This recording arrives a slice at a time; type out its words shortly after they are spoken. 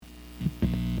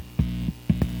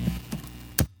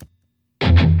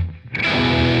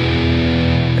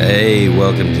Hey,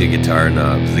 welcome to Guitar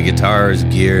Knobs, the guitars,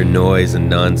 gear, noise, and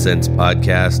nonsense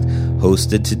podcast,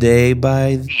 hosted today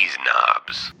by these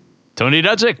knobs. Tony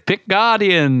Dudzik, Pick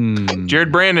Guardian.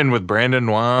 Jared Brandon with Brandon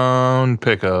Wound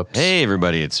Pickups. Hey,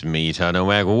 everybody, it's me, Todd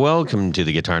Nowak. Welcome to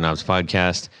the Guitar Knobs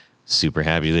podcast. Super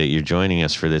happy that you're joining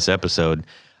us for this episode.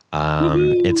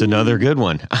 It's another good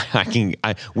one.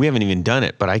 We haven't even done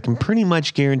it, but I can pretty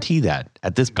much guarantee that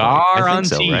at this point. I think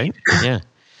so, right? Yeah.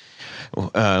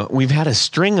 We've had a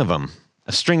string of them,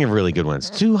 a string of really good ones,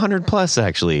 200 plus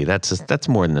actually. That's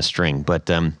more than a string, but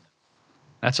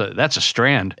that's a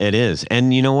strand. It is,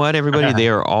 and you know what, everybody, they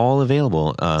are all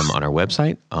available on our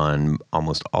website, on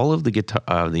almost all of the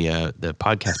the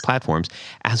podcast platforms,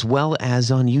 as well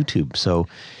as on YouTube. So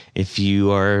if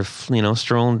you are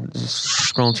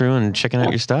scrolling through and checking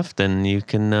out your stuff, then you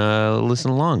can listen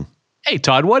along. Hey,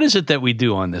 Todd, what is it that we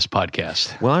do on this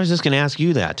podcast? Well, I was just going to ask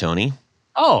you that, Tony.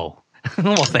 Oh.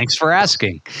 Well, thanks for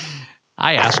asking.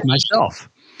 I asked myself.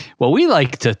 Well, we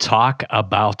like to talk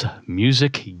about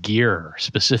music gear,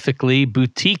 specifically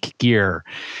boutique gear.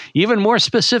 Even more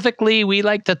specifically, we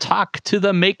like to talk to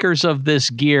the makers of this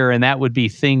gear, and that would be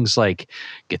things like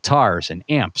guitars and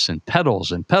amps and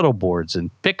pedals and pedal boards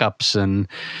and pickups and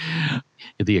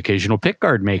the occasional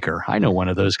pickguard maker. I know one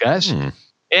of those guys.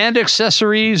 And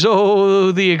accessories.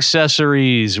 Oh, the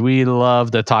accessories. We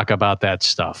love to talk about that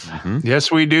stuff. Mm-hmm. Yes,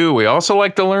 we do. We also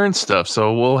like to learn stuff,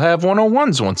 so we'll have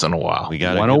 101s once in a while. We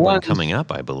got a good one coming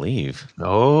up, I believe.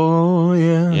 Oh,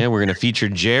 yeah. Yeah, we're going to feature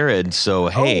Jared. So,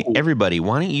 hey, everybody,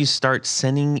 why don't you start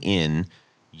sending in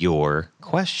your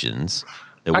questions?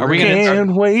 Are we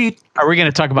going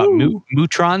to talk about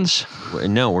Mutrons?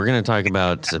 No, we're going to talk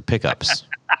about pickups.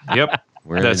 Yep.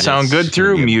 That sound good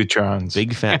through Mutrons.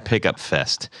 Big fat pickup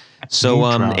fest. So,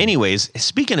 anyways,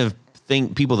 speaking of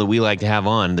people that we like to have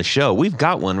on the show, we've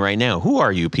got one right now. Who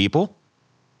are you people?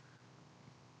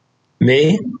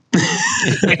 Me?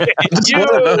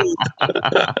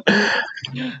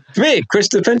 Me, Chris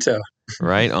DiPinto.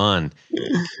 Right on.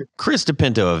 Chris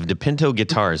DiPinto of DiPinto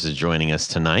Guitars is joining us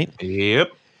tonight.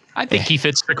 Yep. I think he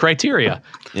fits the criteria.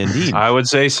 Indeed. I would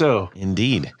say so.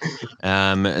 Indeed.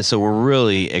 So we're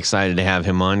really excited to have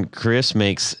him on. Chris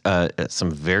makes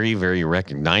some very, very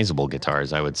recognizable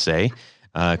guitars, I would say.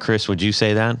 Chris, would you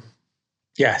say that?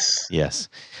 Yes. Yes.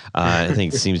 I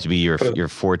think it seems to be your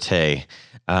forte.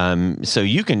 So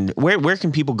you can, where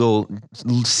can people go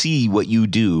see what you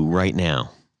do right now?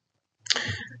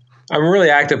 I'm really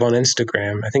active on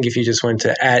Instagram. I think if you just went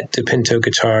to @DiPinto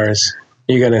Guitars,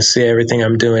 you're going to see everything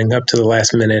I'm doing up to the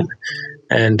last minute.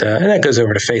 And that goes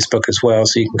over to Facebook as well,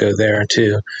 so you can go there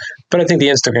too. But I think the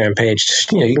Instagram page,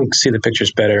 you can see the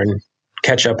pictures better and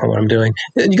catch up on what I'm doing.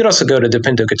 You could also go to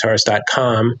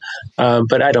DiPintoGuitars.com,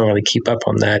 but I don't really keep up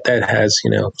on that. That has,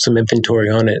 some inventory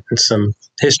on it and some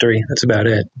history. That's about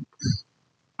it.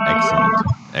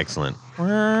 Excellent.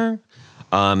 Where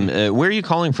are you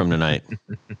calling from tonight?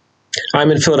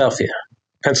 I'm in Philadelphia,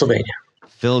 Pennsylvania.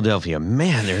 Philadelphia.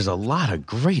 Man, there's a lot of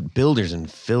great builders in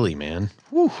Philly, man.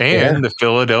 Woo. And the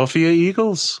Philadelphia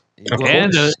Eagles.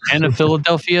 And a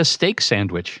Philadelphia steak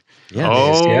sandwich.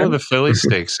 Yeah, the Philly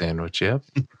steak sandwich, yep.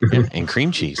 And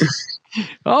cream cheese.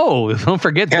 Oh, don't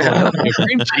forget Philadelphia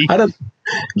cream cheese.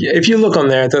 If you look on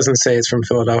there, it doesn't say it's from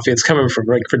Philadelphia. It's coming from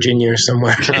Virginia or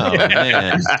somewhere. Oh,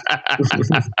 man.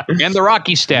 And the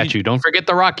Rocky statue. Don't forget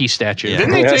the Rocky statue. Yeah.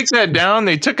 Didn't they take that down?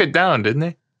 They took it down, didn't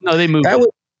they? No, they moved it.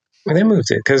 They moved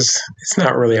it because it's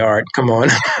not really art. Come on.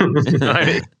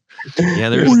 Yeah,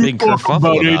 there's a big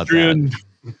kerfuffle about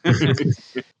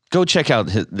that. Go check out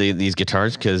these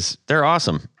guitars because they're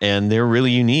awesome and they're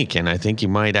really unique. And I think you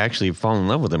might actually fall in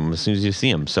love with them as soon as you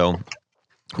see them. So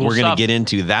we're going to get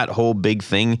into that whole big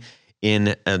thing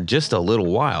in just a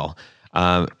little while.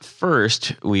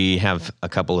 First, we have a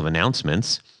couple of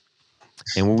announcements.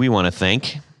 And we want to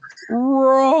thank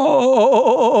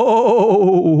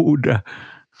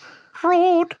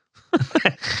Rode.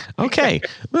 Okay.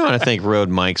 We want to thank Rode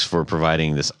Mics for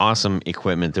providing this awesome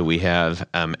equipment that we have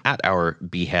at our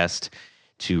behest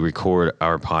to record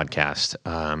our podcast.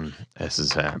 This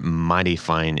is mighty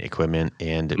fine equipment,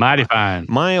 and mighty fine.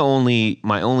 My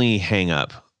only hang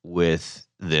up with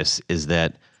this is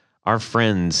that our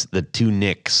friends, the two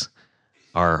Nicks,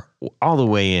 are all the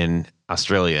way in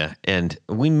Australia, and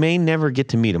we may never get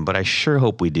to meet them, but I sure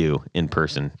hope we do in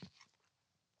person.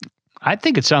 I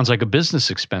think it sounds like a business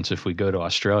expense if we go to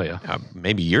Australia.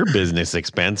 Maybe your business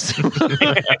expense.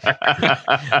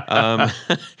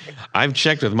 I've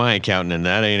checked with my accountant, and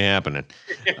that ain't happening.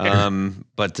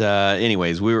 But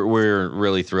anyways, we're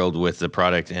really thrilled with the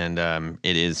product, and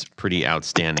it is pretty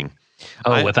outstanding.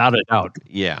 Oh, without a doubt.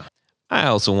 Yeah. I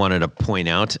also wanted to point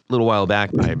out, a little while back,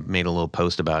 I made a little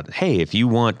post about, hey, if you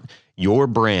want your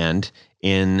brand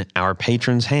in our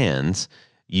patrons' hands,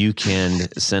 you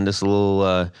can send us a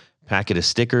little packet of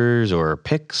stickers or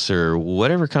pics or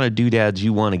whatever kind of doodads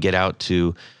you want to get out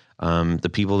to the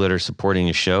people that are supporting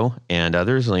the show and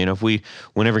others. You know,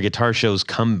 whenever guitar shows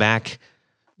come back,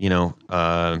 you know,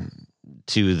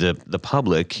 to the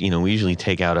public, you know, we usually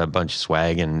take out a bunch of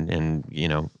swag and you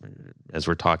know, as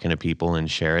we're talking to people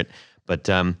and share it. But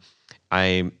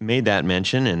I made that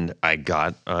mention, and I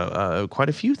got quite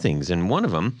a few things. And one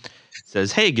of them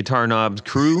says, hey, Guitar Knobs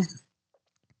crew,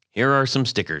 here are some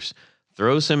stickers.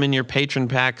 Throw some in your patron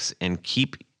packs and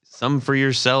keep some for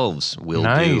yourselves. Will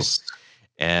do.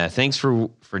 Thanks for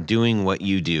doing what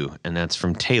you do. And that's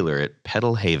from Taylor at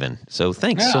Pedal Haven. So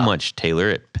thanks so much, Taylor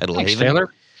at Pedal Haven.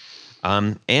 Taylor.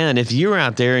 And if you're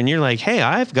out there and you're like, hey,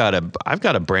 I've got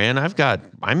a brand,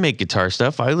 I make guitar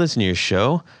stuff, I listen to your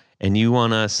show, and you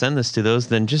want to send this to those,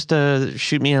 then just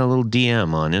shoot me a little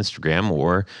DM on Instagram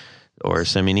or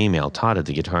send me an email,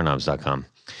 todd@theguitarknobs.com.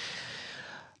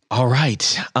 All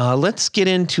right, let's get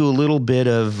into a little bit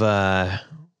of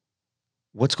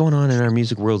what's going on in our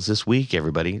music worlds this week,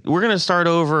 everybody. We're going to start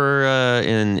over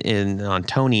on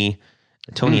Tony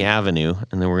Avenue,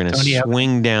 and then we're going to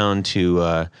swing down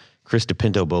to Chris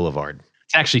DiPinto Boulevard.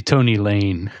 It's actually Tony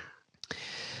Lane.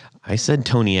 I said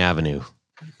Tony Avenue.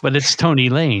 But it's Tony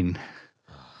Lane.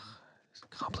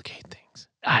 Complicate things.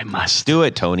 I must. Do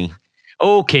it, Tony.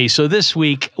 Okay, so this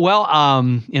week, well,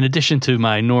 in addition to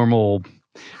my normal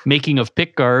making of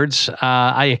pick guards,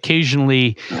 I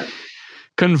occasionally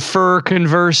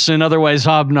converse, and otherwise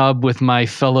hobnob with my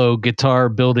fellow guitar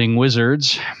building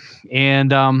wizards.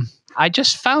 And I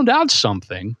just found out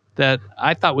something that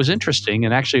I thought was interesting.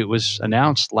 And actually, it was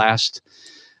announced last,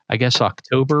 I guess,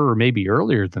 October or maybe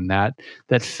earlier than that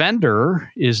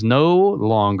Fender is no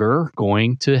longer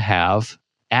going to have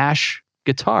ash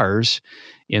guitars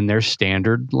in their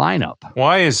standard lineup.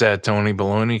 Why is that, Tony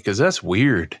Baloney? Because that's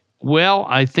weird. Well,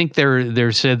 I think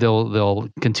they're said they'll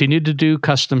continue to do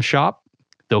custom shop.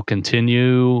 They'll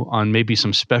continue on maybe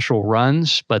some special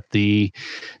runs, but the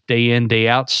day in, day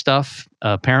out stuff,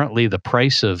 apparently the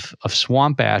price of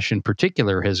swamp ash in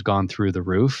particular has gone through the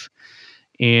roof.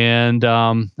 And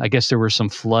I guess there were some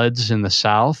floods in the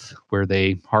south where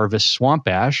they harvest swamp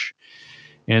ash.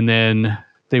 And then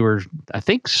they were, I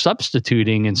think,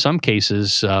 substituting in some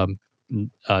cases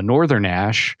northern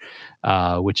ash,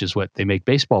 which is what they make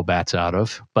baseball bats out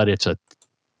of. But it's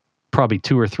probably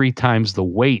 2 or 3 times the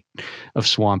weight of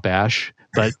swamp ash.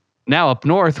 But now up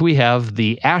north, we have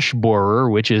the ash borer,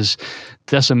 which is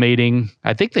decimating.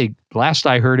 I think last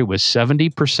I heard, it was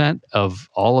 70% of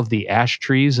all of the ash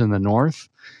trees in the north.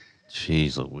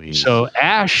 Jeez Louise. So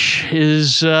ash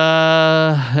is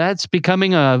that's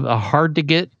becoming a hard to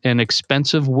get and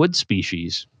expensive wood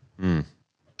species.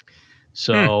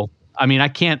 So I mean, I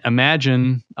can't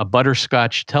imagine a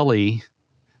butterscotch telly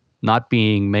not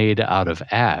being made out of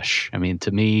ash. I mean, to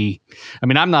me,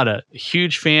 I'm not a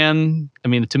huge fan. I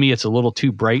mean, to me, it's a little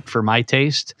too bright for my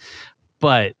taste.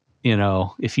 But, you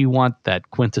know, if you want that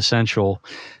quintessential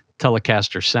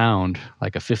Telecaster sound,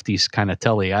 like a 50s kind of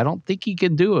telly, I don't think you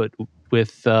can do it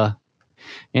with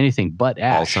anything but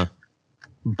ash.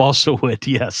 Balsa wood,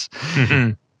 yes.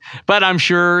 But I'm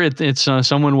sure it's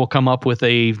someone will come up with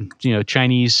a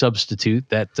Chinese substitute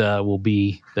that will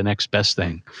be the next best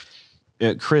thing.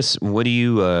 Chris, what do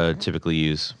you typically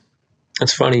use?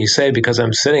 It's funny you say, because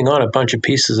I'm sitting on a bunch of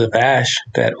pieces of ash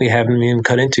that we haven't even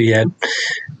cut into yet.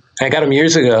 I got them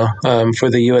years ago for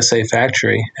the USA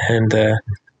factory, and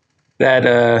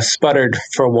that sputtered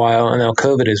for a while, and now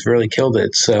COVID has really killed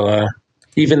it. So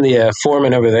even the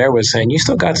foreman over there was saying, "You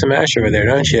still got some ash over there,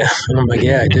 don't you?" And I'm like,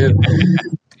 "Yeah, I do."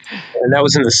 And that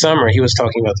was in the summer. He was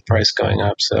talking about the price going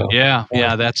up. So yeah,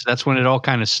 that's when it all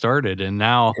kind of started, and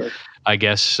now. I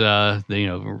guess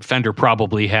Fender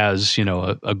probably has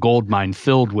a gold mine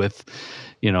filled with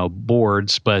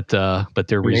boards, but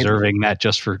they're reserving that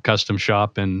just for custom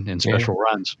shop and special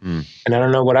runs. And I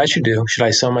don't know what I should do. Should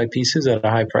I sell my pieces at a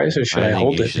high price, or should I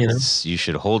hold it? You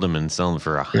should hold them and sell them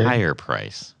for a higher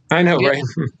price. I know, right?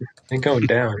 They're going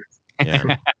down.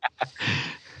 Yeah.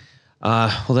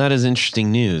 Well, that is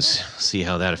interesting news. See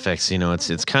how that affects.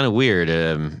 It's kind of weird.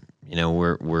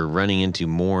 We're running into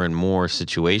more and more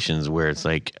situations where it's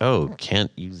like, oh,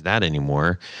 can't use that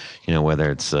anymore.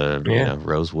 Whether it's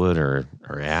rosewood or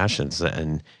ash,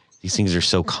 and these things are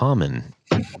so common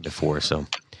before. So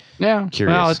yeah,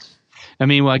 curious.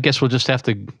 Well, I guess we'll just have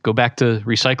to go back to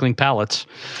recycling pallets.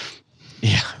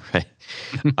 Yeah, right.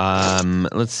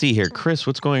 Let's see here, Chris.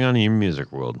 What's going on in your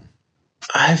music world?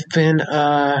 I've been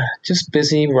just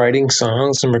busy writing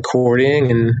songs and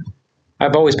recording, and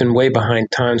I've always been way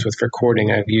behind times with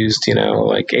recording. I've used,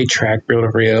 like 8-track reel to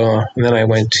reel, and then I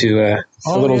went to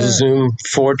a little Zoom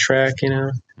 4-track,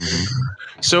 Mhm.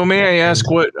 So may I ask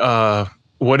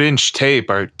what inch tape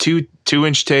are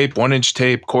 2-inch tape, 1-inch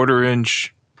tape,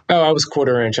 1/4-inch? Oh, I was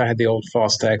 1/4 inch. I had the old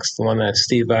Fostex, the one that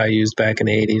Steve Vai used back in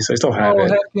the 80s. I still have it.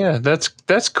 Heck yeah, that's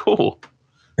cool.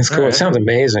 It's cool. Right. It sounds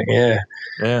amazing. Yeah.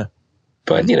 Yeah.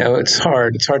 But, it's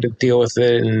hard. It's hard to deal with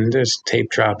it. And there's tape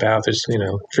dropout. There's,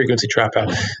 frequency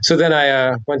dropout. So then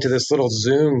I went to this little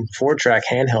Zoom 4-track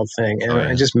handheld thing, and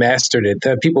I just mastered it.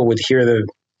 People would hear the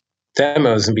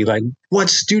demos and be like, what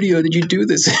studio did you do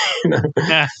this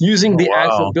using the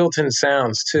actual built-in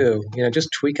sounds too, just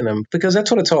tweaking them, because that's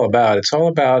what it's all about. It's all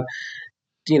about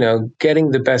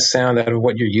getting the best sound out of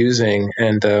what you're using.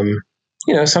 And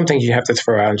some things you have to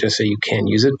throw out just so you can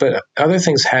use it, but other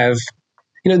things have,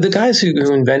 the guys who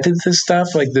invented this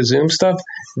stuff, like the Zoom stuff,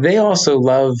 they also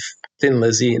love Thin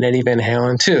Lizzy and Eddie Van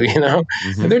Halen too,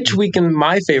 Mm-hmm. and they're tweaking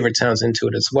my favorite sounds into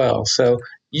it as well. So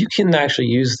you can actually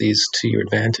use these to your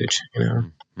advantage,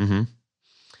 Mm-hmm.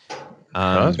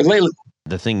 But lately,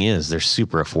 the thing is, they're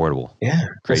super affordable. yeah,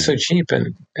 they're so cheap,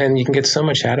 and you can get so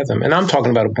much out of them. And I'm talking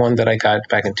about one that I got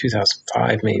back in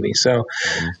 2005, maybe. So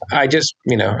I just,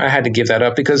 I had to give that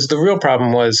up, because the real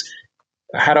problem was,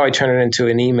 how do I turn it into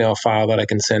an email file that I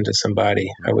can send to somebody?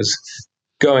 I was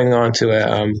going on to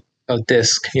a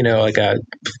disc, like a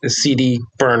CD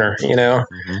burner,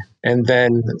 Mm-hmm. and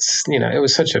then, it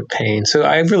was such a pain. So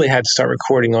I really had to start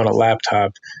recording on a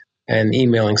laptop and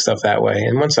emailing stuff that way.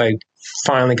 And once I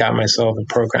finally got myself a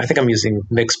program, I think I'm using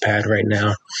Mixpad right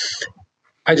now.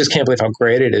 I just can't believe how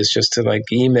great it is just to like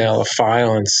email a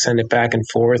file and send it back and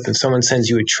forth, and someone sends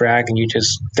you a track and you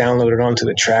just download it onto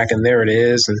the track and there it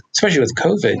is. And especially with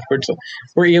COVID,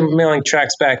 we're emailing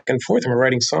tracks back and forth and we're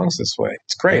writing songs this way.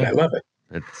 It's great. Yeah. I love it.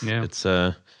 It's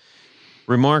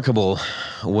remarkable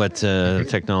what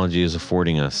technology is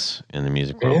affording us in the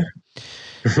music world.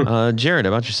 Yeah. Jared,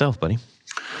 how about yourself, buddy?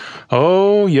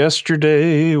 Oh,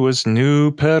 yesterday was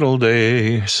new pedal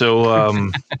day.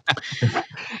 So,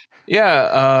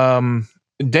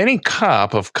 Denny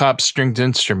Kopp of Kopp Stringed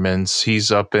Instruments,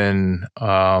 he's up in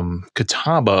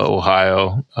Catawba,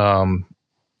 Ohio,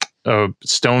 a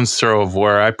stone's throw of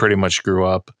where I pretty much grew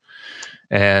up.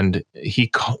 And he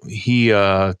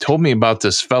told me about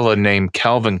this fella named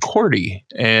Calvin Cordy,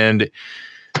 and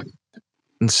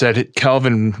said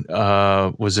Calvin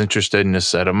was interested in a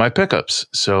set of my pickups.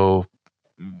 So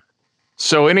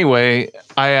anyway,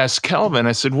 I asked Calvin,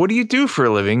 I said, what do you do for a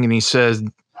living? And he said,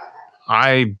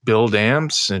 I build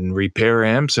amps and repair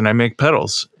amps and I make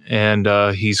pedals. And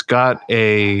he's got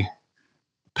a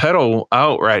pedal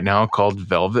out right now called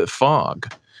Velvet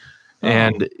Fog. Oh.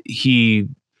 And he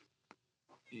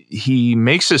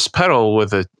makes this pedal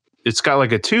with it's got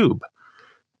like a tube.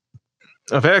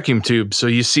 A vacuum tube. So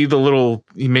you see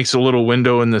he makes a little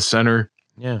window in the center.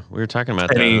 Yeah, we were talking about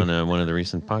that on one of the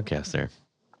recent podcasts there.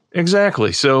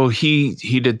 Exactly. So he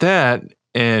did that,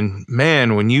 and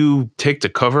man, when you take the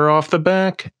cover off the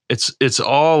back, it's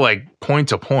all like point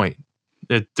to point.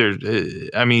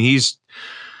 He's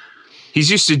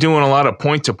used to doing a lot of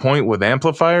point to point with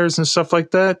amplifiers and stuff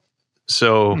like that.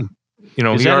 So, he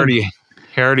already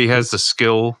has the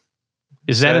skill.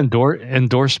 Is that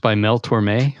endorsed by Mel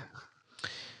Torme?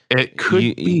 It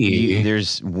could be.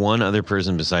 There's one other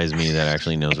person besides me that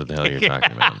actually knows what the hell you're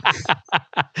talking about.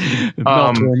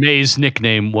 Mel Torme's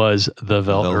nickname was the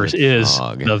Velvet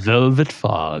Fog. The Velvet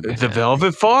Fog. The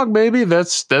Velvet Fog, baby.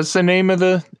 That's the name of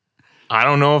the. I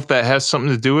don't know if that has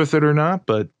something to do with it or not,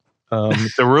 but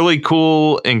it's a really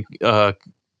cool it's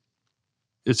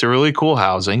a really cool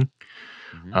housing.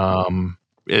 Mm-hmm.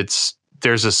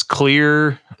 There's this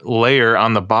clear layer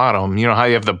on the bottom. You know how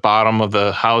you have the bottom of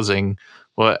the housing.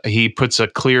 Well, he puts a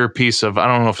clear piece of, I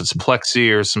don't know if it's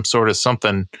plexi or some sort of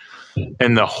something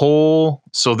in the hole.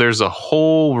 So there's a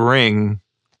whole ring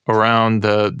around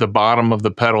the bottom of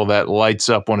the pedal that lights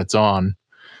up when it's on,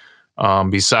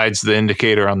 besides the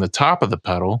indicator on the top of the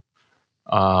pedal.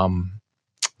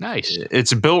 Nice.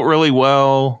 It's built really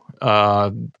well.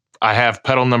 I have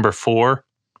pedal number 4.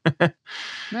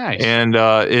 Nice. And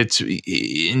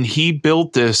he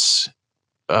built this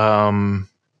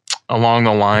along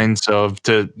the lines of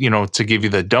to give you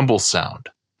the dumble sound.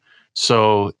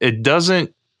 So it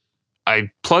doesn't.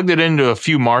 I plugged it into a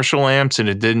few Marshall amps and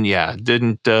it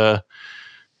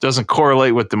doesn't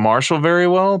correlate with the Marshall very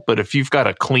well. But if you've got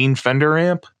a clean Fender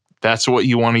amp, that's what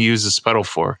you want to use this pedal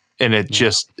for, and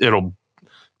it'll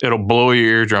blow your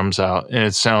eardrums out, and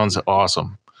it sounds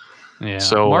awesome. Yeah.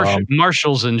 So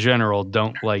Marshalls in general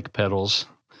don't like pedals.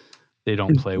 They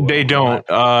don't play well. They don't.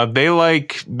 They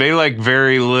like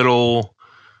very little.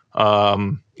 A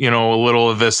little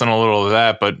of this and a little of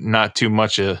that, but not too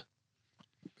much of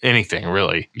anything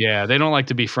really. Yeah, they don't like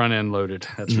to be front end loaded.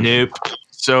 That's nope. Sure.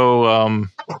 So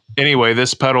anyway,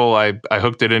 this pedal I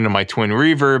hooked it into my twin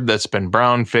reverb that's been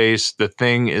brown faced. The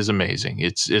thing is amazing.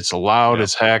 It's loud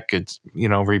as heck. It's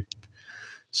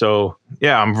so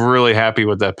yeah, I'm really happy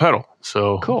with that pedal.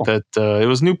 So cool. That it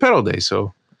was new pedal day,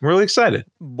 so I'm really excited.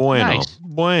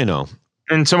 Bueno.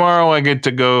 And tomorrow I get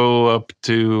to go up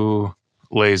to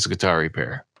Lay's Guitar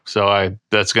Repair. So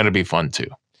that's going to be fun too.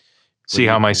 See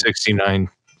how my 69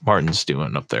 Martin's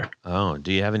doing up there. Oh,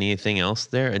 do you have anything else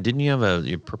there? Didn't you have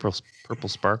your purple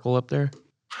sparkle up there?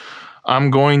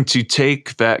 I'm going to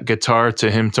take that guitar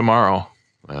to him tomorrow.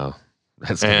 Wow.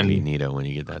 That's going to be neato when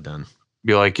you get that done.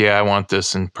 Be like, yeah, I want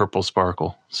this in purple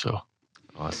sparkle. So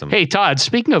awesome. Hey, Todd,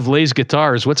 speaking of Lay's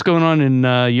Guitars, what's going on in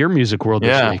your music world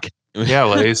this week? Yeah,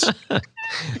 Lay's.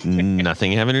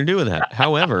 Nothing having to do with that.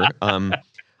 However,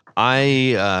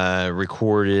 I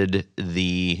recorded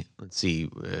it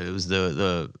was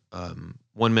the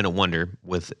 1 Minute Wonder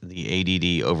with the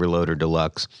ADD Overloader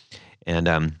Deluxe.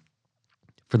 And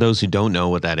for those who don't know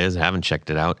what that is, haven't checked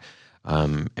it out,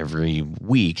 every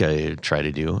week I try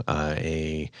to do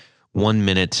a 1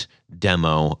 minute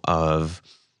demo of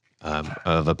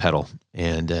a pedal.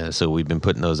 And so we've been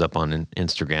putting those up on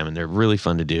Instagram, and they're really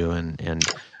fun to do and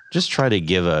just try to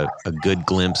give a good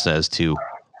glimpse as to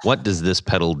what does this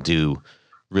pedal do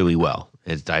really well.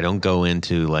 I don't go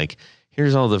into like,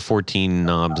 here's all the 14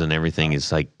 knobs and everything.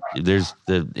 It's like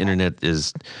the internet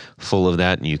is full of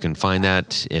that, and you can find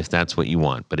that if that's what you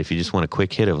want. But if you just want a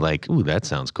quick hit of like, ooh, that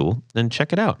sounds cool, then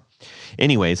check it out.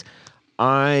 Anyways,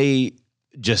 I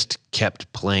just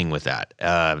kept playing with that.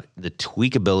 The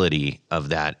tweakability of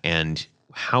that and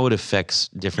how it affects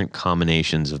different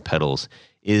combinations of pedals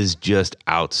is just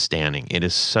outstanding. It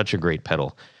is such a great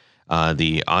pedal.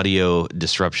 The Audio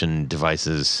Disruption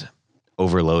Devices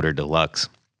Overloader Deluxe.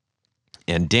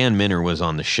 And Dan Minner was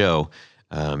on the show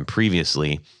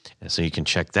previously, so you can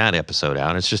check that episode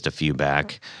out. It's just a few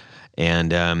back.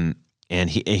 And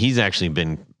he's actually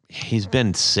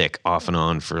been sick off and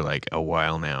on for like a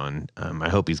while now, and I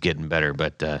hope he's getting better.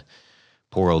 But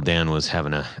poor old Dan was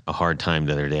having a hard time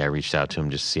the other day. I reached out to him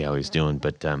just to see how he's doing.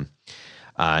 But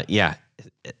yeah,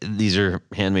 these are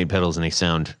handmade pedals, and they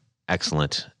sound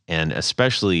excellent. And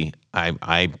especially,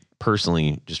 I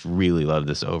personally just really love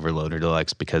this Overloader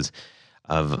Deluxe because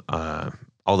of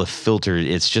all the filters.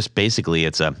 It's just basically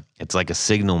it's like a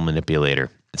signal manipulator.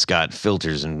 It's got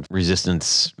filters and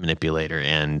resistance manipulator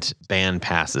and band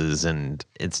passes, and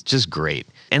it's just great.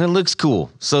 And it looks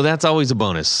cool. So that's always a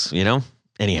bonus,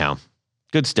 Anyhow,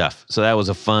 good stuff. So that was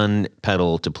a fun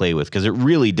pedal to play with because it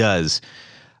really does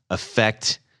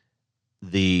affect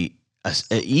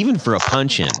even for a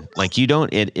punch in. Like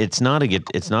it's not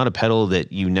a pedal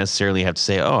that you necessarily have to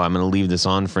say, oh, I'm going to leave this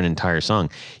on for an entire song.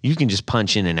 You can just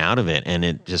punch in and out of it, and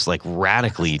it just like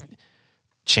radically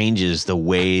changes the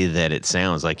way that it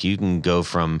sounds. Like you can go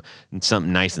from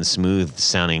something nice and smooth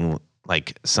sounding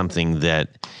like something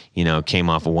that, came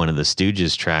off of one of the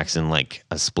Stooges tracks in like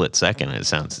a split second.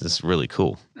 It's really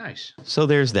cool. Nice. So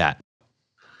there's that.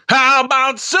 How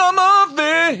about some of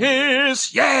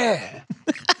this? Yeah.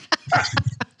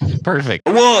 Perfect.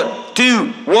 1,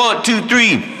 2, 1, 2,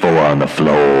 3, 4 on the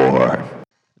floor.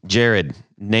 Jared,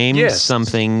 name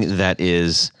something that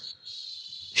is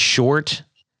short,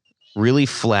 really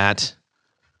flat,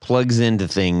 plugs into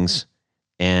things,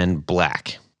 and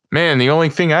black. Man, the only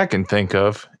thing I can think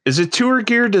of is a Tour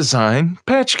Gear Design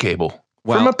patch cable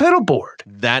from a pedal board.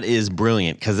 That is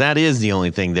brilliant, because that is the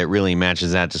only thing that really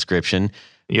matches that description.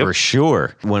 Yep. For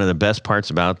sure. One of the best parts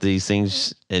about these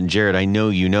things, and Jared, I know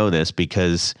you know this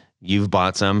because you've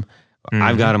bought some. Mm-hmm.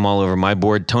 I've got them all over my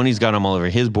board. Tony's got them all over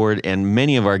his board. And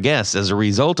many of our guests, as a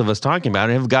result of us talking about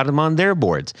it, have got them on their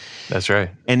boards. That's right.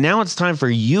 And now it's time for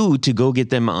you to go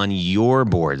get them on your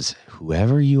boards.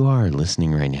 Whoever you are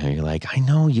listening right now, you're like, I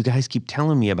know you guys keep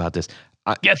telling me about this.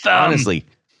 Get them. Honestly,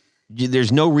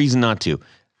 there's no reason not to.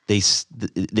 They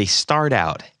start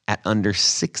out at under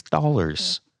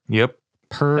 $6. Yep.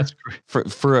 For a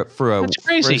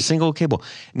single cable.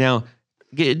 Now,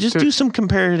 just do some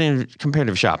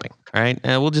comparative shopping. All right,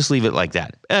 we'll just leave it like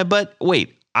that. But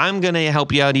wait, I'm gonna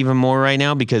help you out even more right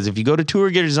now, because if you go to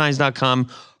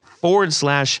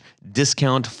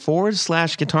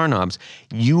tourgeardesigns.com/discount/guitar knobs,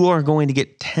 you are going to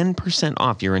get 10%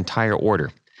 off your entire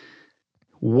order.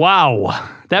 Wow.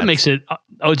 That makes it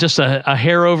just a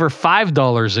hair over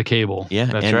 $5 a cable. Yeah,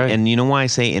 That's right. And you know why I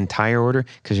say entire order?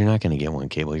 Because you're not going to get one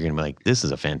cable. You're going to be like, this is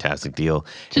a fantastic deal.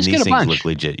 Just and get these a things bunch. look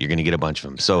legit. You're going to get a bunch of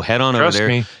them. So head on Trust over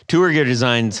there, me.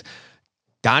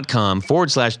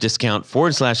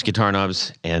 tourgeardesigns.com/discount/guitar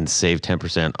knobs and save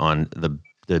 10% on the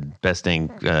best dang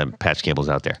patch cables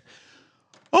out there.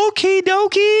 Okie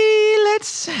dokie,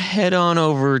 let's head on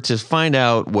over to find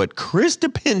out what Chris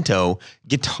DiPinto,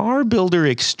 guitar builder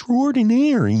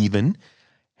extraordinaire even,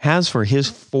 has for his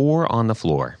 4 on the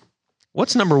floor.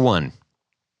 What's number 1?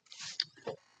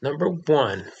 Number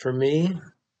 1 for me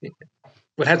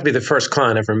would have to be the first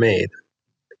clone ever made.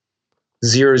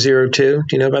 002. Do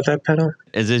you know about that pedal?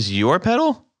 Is this your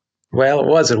pedal? Well, it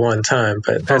was at one time,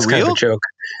 but that's kind of real? a joke.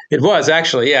 It was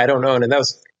actually, yeah, I don't own it. That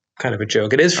was kind of a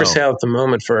joke. It is for Oh. sale at the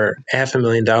moment for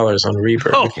 $500,000 on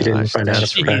Reverb. Oh, if you didn't find out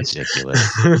that's about that.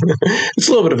 ridiculous. It's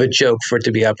a little bit of a joke for it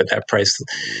to be up at that price.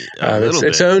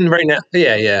 It's owned right now.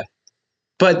 Yeah.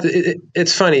 But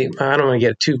it's funny. I don't want to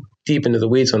get too deep into the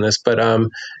weeds on this, but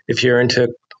if you're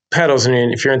into pedals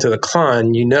and if you're into the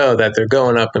Klon, you know that they're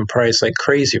going up in price like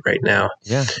crazy right now.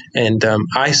 Yeah. And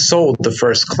I sold the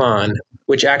first Klon,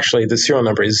 which actually the serial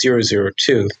number is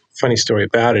 002. Funny story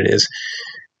about it is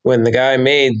when the guy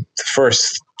made the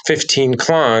first 15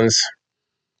 Klons,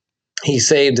 he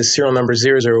saved the serial number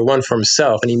 001 for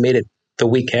himself, and he made it the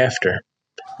week after.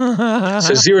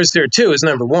 So 002 is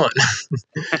number 1.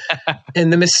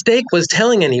 And the mistake was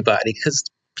telling anybody because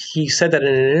he said that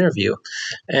in an interview.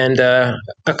 And a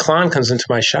Klon comes into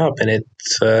my shop, and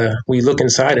it's we look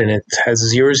inside, and it has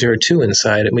 002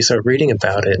 inside, and we start reading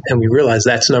about it, and we realize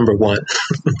that's number 1.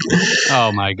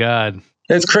 Oh, my God.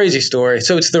 It's a crazy story.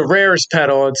 So it's the rarest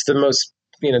pedal. It's the most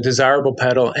desirable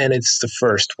pedal, and it's the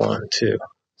first one, too.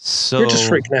 So You're just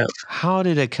freaking out. How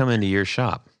did it come into your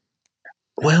shop?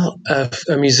 Well, a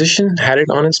musician had it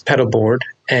on his pedal board,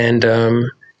 and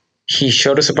he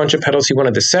showed us a bunch of pedals he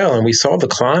wanted to sell, and we saw the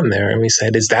Klon there, and we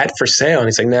said, "Is that for sale?" And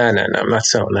he's like, No, I'm not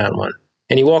selling that one.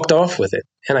 And he walked off with it.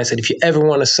 And I said, "If you ever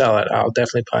want to sell it, I'll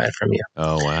definitely buy it from you."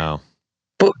 Oh, wow.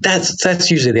 But that's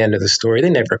usually the end of the story. They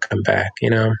never come back,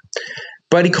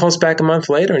 But he calls back a month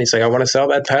later, and he's like, "I want to sell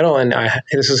that pedal, and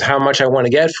this is how much I want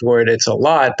to get for it. It's a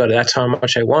lot, but that's how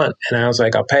much I want." And I was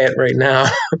like, "I'll pay it right now."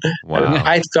 Wow.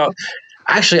 I felt...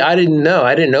 Actually, I didn't know.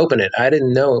 I didn't open it. I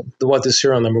didn't know what the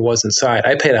serial number was inside.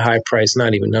 I paid a high price,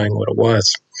 not even knowing what it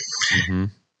was. Mm-hmm.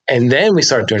 And then we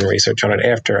started doing research on it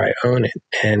after I own it.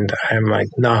 And I'm like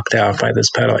knocked out by this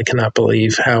pedal. I cannot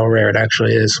believe how rare it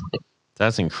actually is.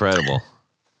 That's incredible.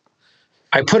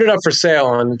 I put it up for sale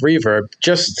on Reverb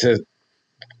just to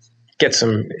get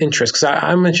some interest because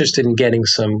I'm interested in getting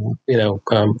some,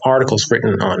 articles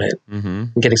written on it, Mm-hmm.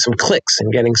 and getting some clicks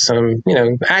and getting some,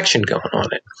 action going on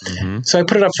it. Mm-hmm. So I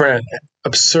put it up for an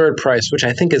absurd price, which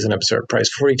I think is an absurd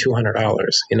price,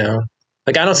 $4,200.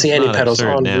 Like I don't see any Not pedals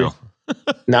absurd on now.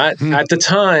 Not at the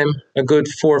time. A good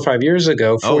 4 or 5 years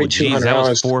ago, Oh, geez, that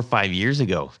was $4,200. 4 or 5 years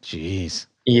ago. Jeez.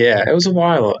 Yeah, it was a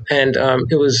while, and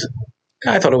it was.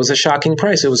 I thought it was a shocking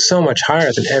price. It was so much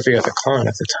higher than every other Klon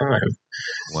at the time.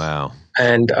 Wow.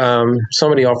 And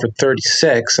somebody offered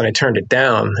 36, and I turned it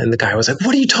down. And the guy was like,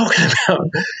 "What are you talking about?"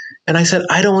 And I said,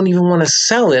 "I don't even want to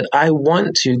sell it. I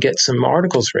want to get some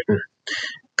articles written,"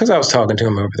 because I was talking to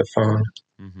him over the phone.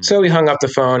 Mm-hmm. So he hung up the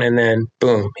phone, and then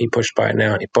boom, he pushed buy it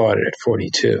now, and he bought it at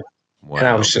 42. Wow. And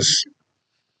I was just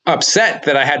upset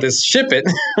that I had to ship it,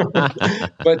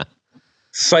 but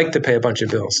psyched to pay a bunch of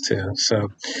bills too. So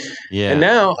Yeah. and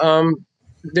now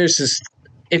there's this.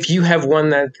 If you have one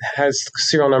that has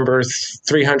serial number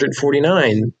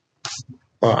 349,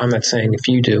 well, I'm not saying if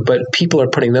you do, but people are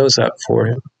putting those up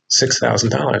for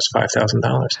 $6,000,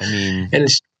 $5,000. I mean, And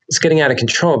it's getting out of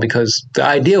control because the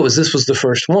idea was this was the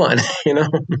first one,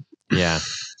 yeah.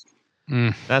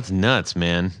 That's nuts,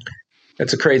 man.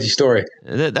 That's a crazy story.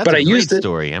 That's But a I great used it.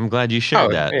 story. I'm glad you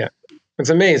shared that. Yeah. It's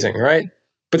amazing, right?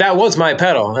 But that was my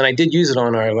pedal, and I did use it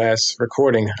on our last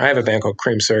recording. I have a band called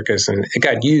Cream Circus, and it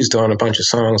got used on a bunch of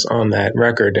songs on that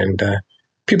record, and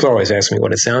people always ask me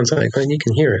what it sounds like, and you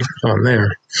can hear it on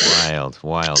there.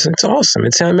 Wild. It's awesome.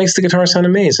 It makes the guitar sound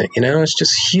amazing, It's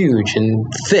just huge and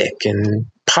thick and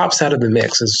pops out of the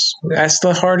mix. That's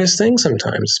the hardest thing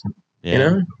sometimes,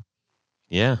 Yeah.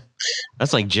 Yeah.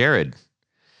 That's like Jared.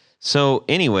 So,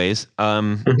 anyways, why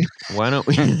don't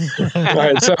we? All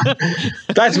right, so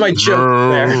that's my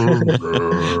joke there.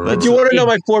 Do you want to know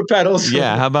my 4 pedals?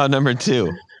 Yeah. How about number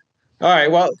 2? All right.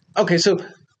 Well, okay. So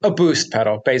a boost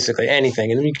pedal, basically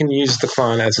anything, and you can use the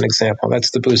Klon as an example.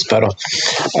 That's the boost pedal,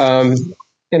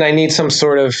 and I need some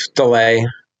sort of delay,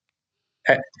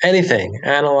 anything,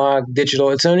 analog,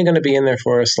 digital, it's only going to be in there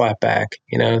for a slap back.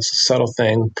 It's a subtle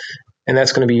thing, and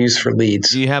that's going to be used for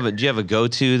leads. Do you have a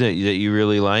go-to that you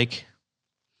really like?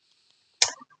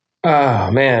 Oh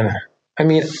man, I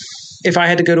mean, if I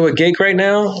had to go to a gig right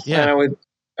now, Yeah. and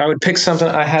I would pick something.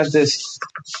 I have this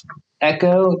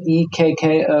Echo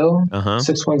EKKO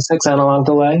 616 analog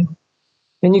delay,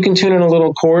 and you can tune in a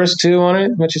little chorus too on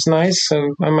it, which is nice.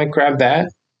 So I might grab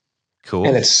that. Cool.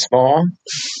 And it's small,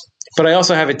 but I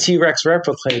also have a T-Rex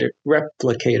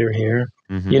replicator here.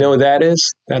 Mm-hmm. You know what that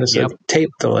is? That is a tape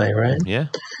delay, right? Yeah.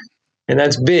 And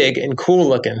that's big and cool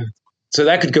looking. So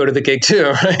that could go to the gig too,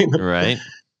 right? Right.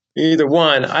 Either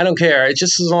one, I don't care. It's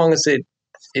just as long as it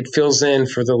fills in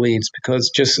for the leads,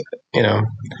 because just,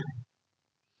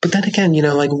 but then again,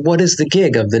 like, what is the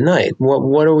gig of the night?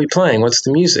 What are we playing? What's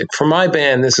the music? For my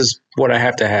band, this is what I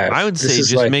have to have. I would say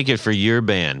just make it for your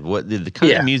band. What the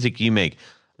kind of music you make,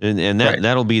 and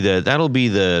that'll be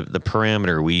the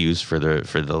parameter we use for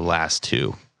the last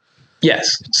two.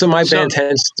 Yes. So my band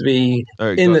tends to be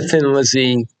in the Thin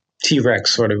Lizzy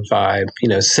T-Rex sort of vibe,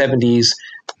 70s,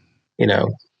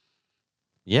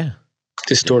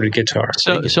 distorted guitar.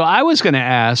 So I was going to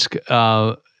ask,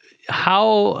 how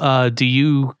do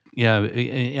you?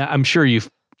 Yeah, I'm sure you've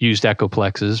used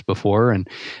Echoplexes before, and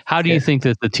how do you think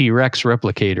that the T-Rex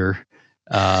replicator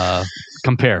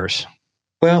compares?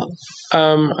 Well,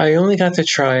 I only got to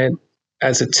try it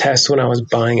as a test when I was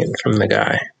buying it from the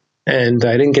guy, and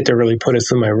I didn't get to really put it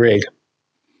through my rig.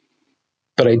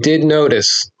 But I did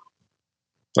notice,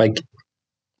 like,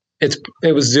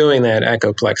 it was doing that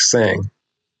Echoplex thing.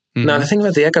 Mm-hmm. Now, the thing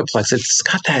about the Echoplex, it's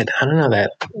got that, I don't know,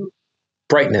 that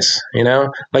brightness,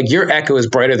 like your echo is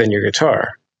brighter than your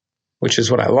guitar, which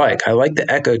is what I like. I like the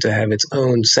echo to have its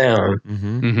own sound,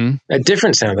 a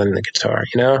different sound than the guitar,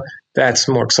 that's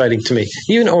more exciting to me.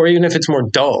 Even if it's more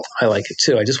dull, I like it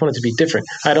too. I just want it to be different.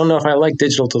 I don't know if I like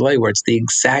digital delay where it's the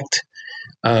exact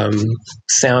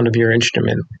sound of your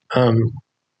instrument.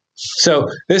 So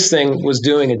this thing was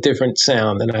doing a different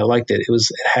sound, and I liked it. It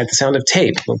had the sound of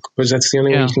tape, because that's the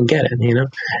only way you can get it,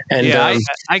 And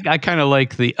I kind of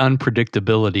like the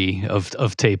unpredictability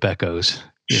of tape echoes.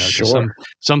 Sure.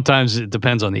 Sometimes it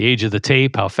depends on the age of the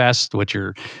tape, how fast what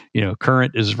your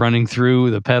current is running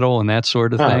through the pedal and that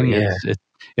sort of thing. Yeah.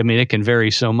 It can vary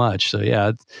so much. So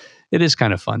yeah, it is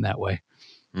kind of fun that way.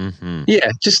 Mm-hmm. Yeah,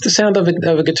 just the sound of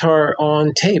a guitar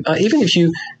on tape. Even if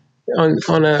you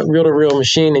on a reel-to-reel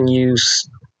machine and you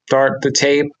start the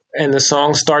tape and the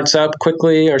song starts up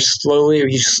quickly or slowly, or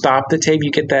you stop the tape,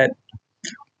 you get that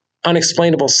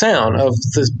unexplainable sound of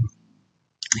the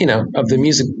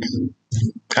music.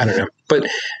 I don't know, but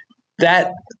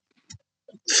that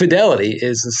fidelity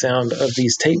is the sound of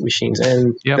these tape machines,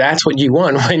 and that's what you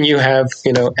want when you have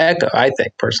echo. I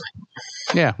think personally.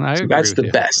 Yeah, I agree that's the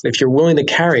best. If you're willing to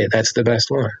carry it, that's the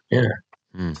best one. Yeah.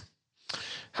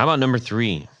 How about number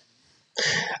 3?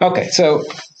 Okay, so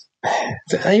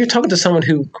you're talking to someone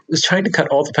who is trying to cut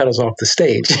all the pedals off the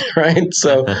stage, right?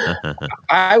 So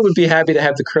I would be happy to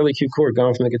have the curly Q chord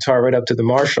going from the guitar right up to the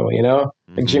Marshall,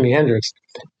 like Jimi Hendrix.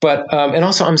 But and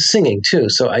also I'm singing too,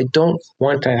 so I don't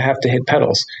want to have to hit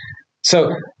pedals.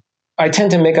 So I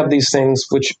tend to make up these things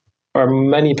which are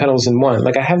many pedals in one.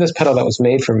 Like I have this pedal that was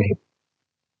made for me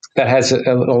that has a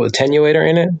little attenuator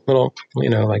in it, little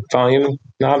like volume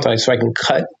knob, so I can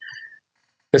cut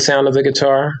the sound of the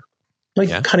guitar,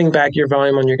 cutting back your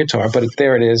volume on your guitar, but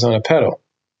there it is on a pedal.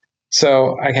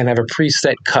 So I can have a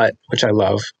preset cut, which I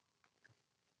love.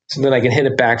 So then I can hit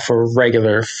it back for a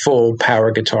regular full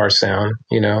power guitar sound,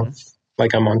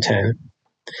 like I'm on 10.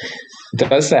 It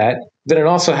does that. Then it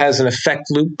also has an effect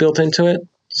loop built into it.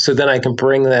 So then I can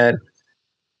bring that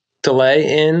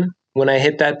delay in when I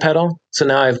hit that pedal. So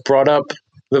now I've brought up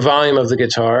the volume of the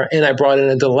guitar, and I brought in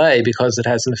a delay because it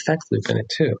has an effect loop in it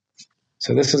too.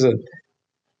 So this is a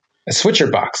switcher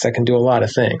box that can do a lot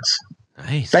of things.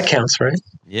 Nice. That counts, right?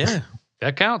 Yeah.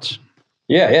 That counts.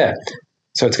 Yeah.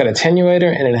 So it's got an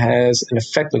attenuator, and it has an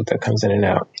effect loop that comes in and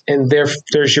out. And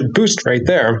there's your boost right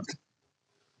there.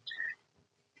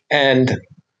 And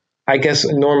I guess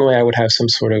normally I would have some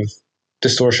sort of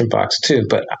distortion box too,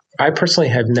 but I personally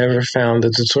have never found a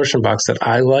distortion box that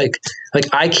I like. Like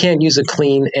I can't use a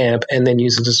clean amp and then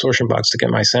use a distortion box to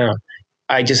get my sound.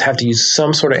 I just have to use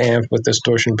some sort of amp with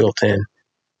distortion built in.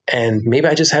 And maybe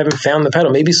I just haven't found the pedal.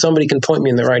 Maybe somebody can point me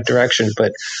in the right direction,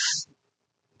 but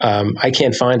I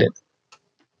can't find it.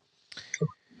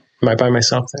 Am I by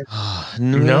myself there?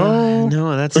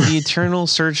 No, that's the eternal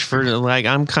search for, like,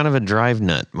 I'm kind of a drive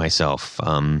nut myself.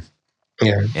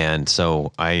 Yeah. And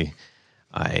so I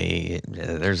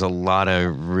there's a lot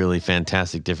of really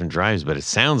fantastic different drives, but it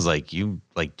sounds like you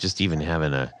like just even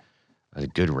having a a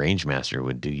good Rangemaster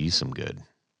would do you some good.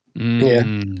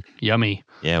 Yummy.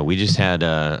 Yeah, we just had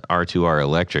R2R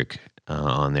Electric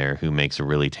on there, who makes a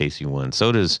really tasty one.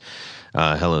 So does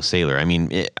Hello Sailor. I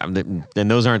mean, and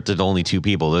those aren't the only two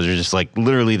people. Those are just like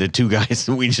literally the two guys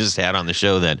that we just had on the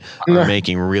show that are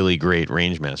making really great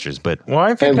Rangemasters. But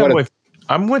I think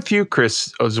I'm with you,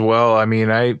 Chris, as well. I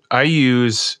mean, I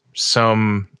use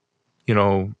some,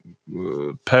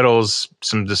 pedals,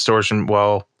 some distortion,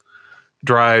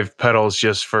 drive pedals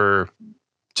just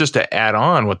to add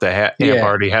on what the amp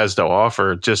already has to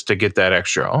offer, just to get that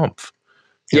extra oomph.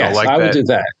 I would do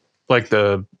that. Like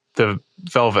the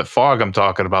Velvet Fog I'm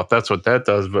talking about. That's what that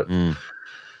does. But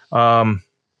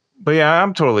yeah,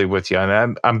 I'm totally with you.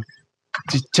 And I'm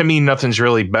to me, nothing's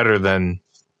really better than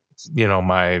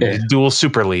my dual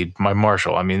super lead, my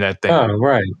Marshall. I mean, that thing. Oh,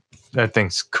 right. That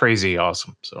thing's crazy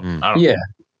awesome. So I don't know.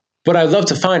 But I'd love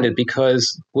to find it,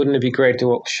 because wouldn't it be great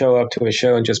to show up to a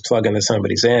show and just plug into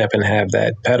somebody's amp and have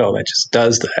that pedal that just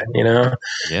does that,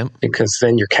 Yeah. Because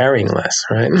then you're carrying less,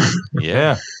 right?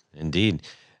 Yeah, indeed.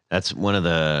 That's one of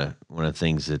the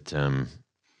things that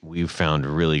we've found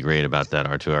really great about that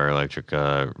R2R Electric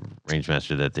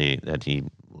Rangemaster that he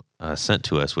sent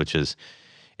to us, which is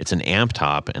it's an amp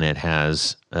top and it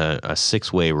has a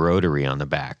 6-way rotary on the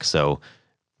back. So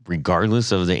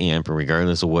regardless of the amp and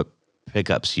regardless of what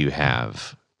pickups you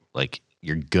have, like,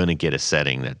 you're gonna get a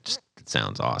setting that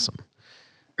sounds awesome.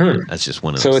 That's just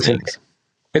one of those things.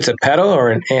 It's a pedal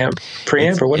or an amp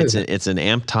preamp, or what is it? It's an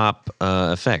amp top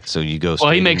effect. So you go.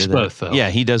 Well, he makes both, though. Yeah,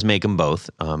 he does make them both.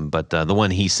 But the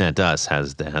one he sent us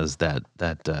has that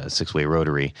 6-way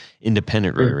rotary,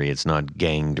 independent rotary. It's not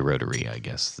ganged rotary, I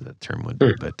guess the term would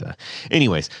be. But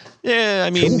anyways, yeah, I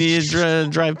mean, the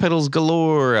drive pedals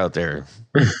galore out there.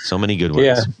 So many good ones.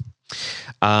 Yeah.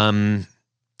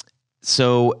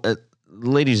 So,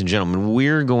 ladies and gentlemen,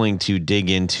 we're going to dig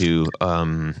into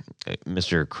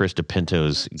Mr. Chris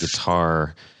DiPinto's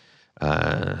guitar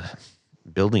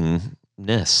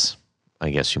buildingness, I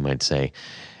guess you might say.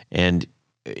 And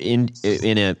in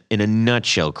a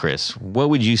nutshell, Chris,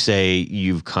 what would you say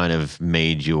you've kind of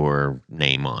made your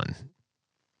name on?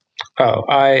 Oh,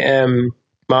 I am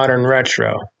modern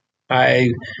retro.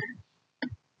 I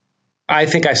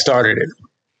think I started it.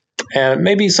 And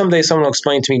maybe someday someone will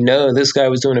explain to me, no, this guy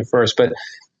was doing it first. But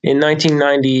in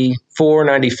 1994,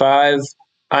 95,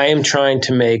 I am trying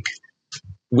to make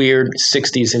weird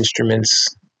 60s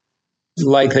instruments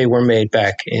like they were made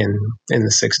back in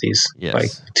the 60s, like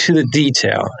to the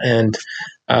detail. And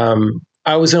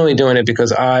I was only doing it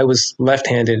because I was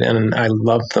left-handed and I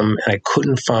loved them and I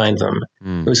couldn't find them.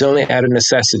 It was only out of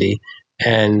necessity.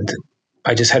 And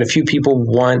I just had a few people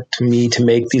want me to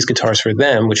make these guitars for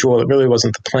them, which really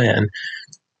wasn't the plan.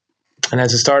 And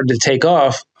as it started to take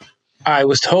off, I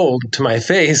was told to my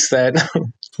face that,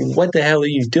 what the hell are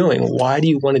you doing? Why do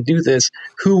you want to do this?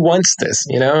 Who wants this?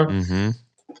 Mm-hmm.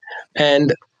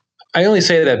 And I only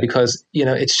say that because,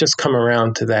 it's just come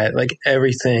around to that. Like,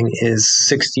 everything is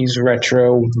 60s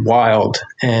retro wild.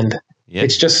 And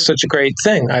it's just such a great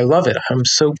thing. I love it. I'm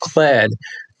so glad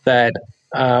that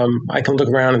I can look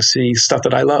around and see stuff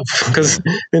that I love, because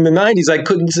in the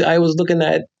 90s I was looking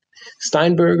at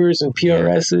Steinbergers and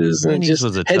PRSs and just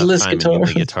was a headless guitar. In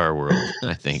the guitar world,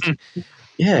 I think.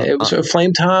 Yeah, it was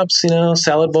flame tops,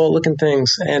 salad bowl looking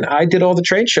things, and I did all the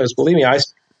trade shows. Believe me, I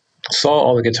saw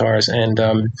all the guitars, and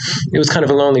it was kind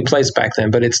of a lonely place back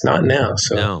then, but it's not now.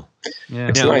 So no.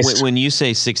 It's nice. When you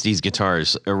say 60s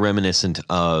guitars, are reminiscent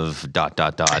of ...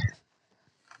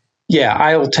 Yeah,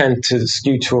 I will tend to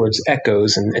skew towards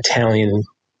Echoes and Italian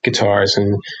guitars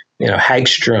and,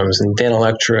 Hagstroms and Dan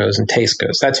Electros and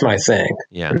Tascos. That's my thing.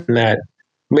 Yeah. And that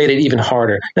made it even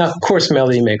harder. Now, of course,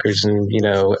 Melody Makers and,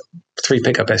 3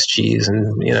 pickup SGs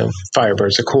and,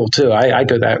 Firebirds are cool too. I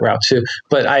go that route too.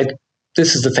 But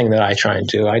this is the thing that I try and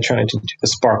do. I try to do the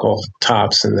sparkle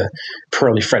tops and the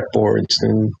pearly fretboards.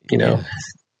 And,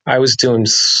 I was doing,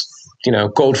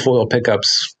 gold foil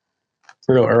pickups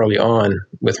real early on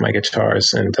with my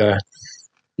guitars, and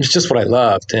it's just what I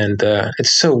loved. And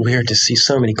it's so weird to see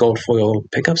so many gold foil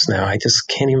pickups now. I just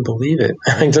can't even believe it.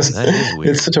 That is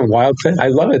weird. It's such a wild thing. I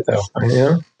love it though.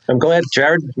 I'm glad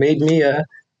Jared made me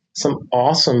some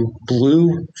awesome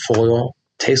blue foil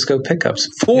Tasco pickups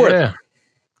for it.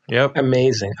 Yep.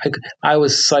 Amazing. I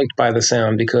was psyched by the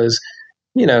sound because,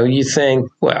 you think,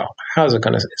 well, how's it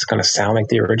it's gonna sound like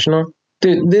the original?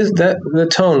 Dude, the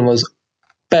tone was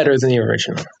better than the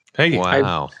original. Hey,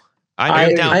 wow!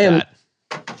 I doubt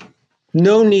that.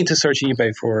 No need to search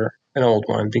eBay for an old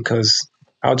one because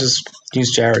I'll just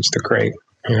use Jared's. They're great.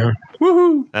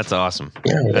 Woohoo! That's awesome.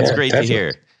 Yeah, That's great definitely. to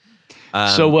hear.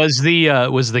 So was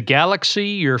the Galaxy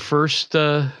your first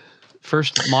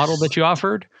first model that you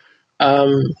offered?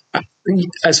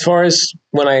 As far as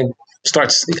when I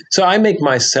start, so I make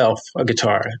myself a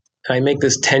guitar. I make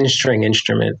this 10-string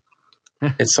instrument.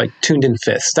 It's like tuned in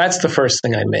fifths. That's the first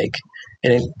thing I make.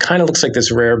 And it kind of looks like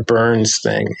this rare Burns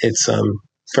thing. It's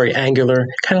very angular.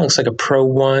 It kind of looks like a Pro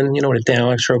 1. You know what a down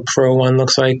electro Pro 1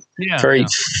 looks like? Yeah. Very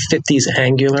 50s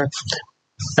angular.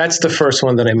 That's the first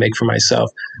one that I make for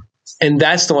myself. And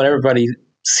that's the one everybody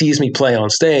sees me play on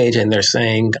stage and they're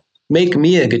saying, make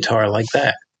me a guitar like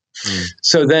that.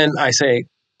 So then I say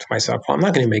to myself, well, I'm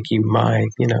not going to make you my,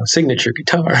 signature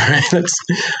guitar. Right?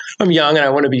 I'm young and I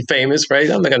want to be famous, right?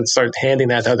 I'm not going to start handing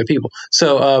that to other people.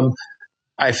 So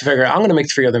I figure I'm going to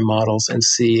make 3 other models and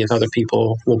see if other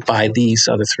people will buy these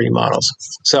other 3 models.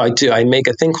 So I do. I make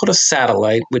a thing called a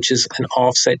satellite, which is an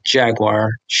offset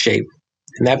Jaguar shape.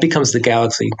 And that becomes the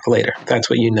Galaxy later. That's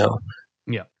what you know.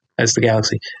 Yeah. As the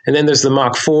Galaxy. And then there's the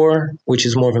Mach 4, which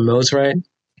is more of a Mosrite.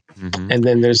 Mm-hmm. And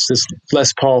then there's this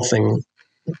Les Paul thing,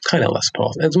 kind of Les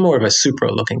Paul. It's more of a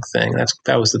Supro-looking thing.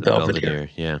 That was the Belvedere.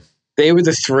 Yeah. They were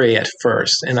the 3 at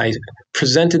first. And I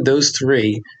presented those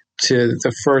 3 to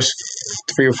the first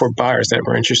 3 or 4 buyers that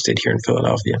were interested here in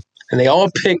Philadelphia. And they all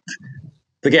picked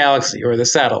the Galaxy or the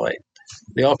Satellite.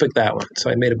 They all picked that one. So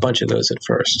I made a bunch of those at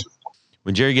first.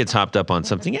 When Jerry gets hopped up on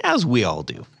something, as we all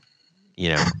do,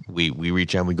 we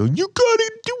reach out and we go, you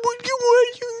gotta do what you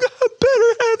want. You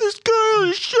better have this guy on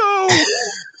the show.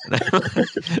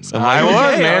 So I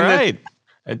was, man. All right.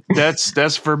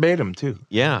 That's verbatim too.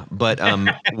 Yeah, but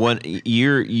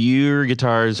your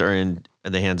guitars are in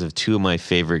the hands of 2 of my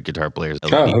favorite guitar players,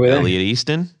 Elliot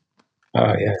Easton.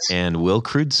 Oh yes, and Will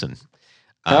Crudson.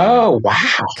 Oh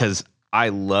wow! Because I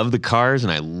love the Cars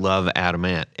and I love Adam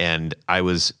Ant, and I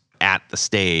was at the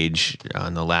stage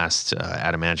on the last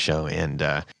Adam Ant show, and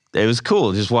it was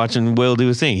cool just watching Will do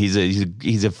his thing.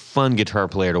 He's a fun guitar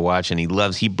player to watch, and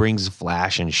he brings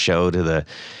flash and show to the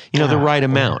the right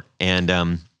amount. And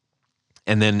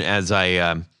then as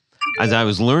I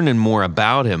was learning more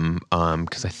about him,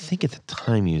 because I think at the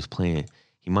time he was playing,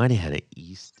 he might have had an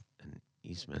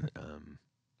Eastman.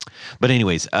 But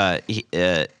anyways,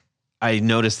 I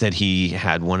noticed that he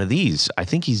had one of these. I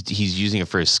think he's using it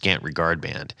for his Scant Regard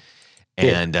band,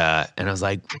 and I was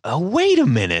like, oh wait a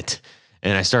minute,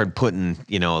 and I started putting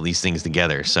all these things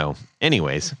together. So,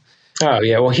 anyways. Oh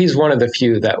yeah, well he's one of the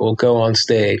few that will go on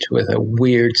stage with a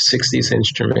weird '60s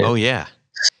instrument. Oh yeah.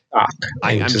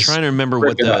 I'm trying to remember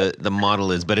what the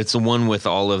model is, but it's the one with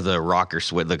all of the rocker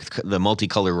switch, the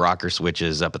multicolored rocker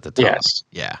switches up at the top. Yes.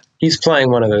 Yeah. He's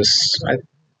playing one of those. I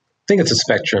think it's a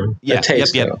Spectrum. Yeah.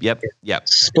 Yep.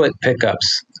 Split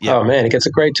pickups. Yep. Oh man, it gets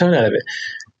a great tone out of it.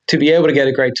 To be able to get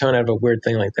a great tone out of a weird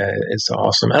thing like that, it's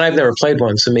awesome. And I've never played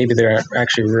one, so maybe they're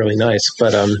actually really nice.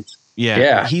 But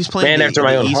yeah. He's playing after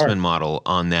my own Eastman heart model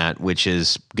on that, which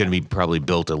is going to be probably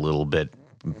built a little bit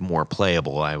more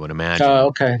playable, I would imagine. Oh,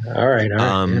 okay. All right.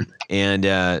 And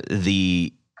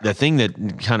the thing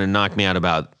that kind of knocked me out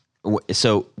about,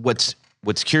 so what's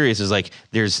curious is like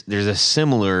there's a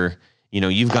similar,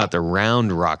 you've got the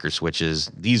round rocker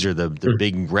switches. These are the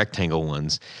big rectangle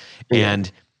ones,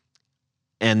 and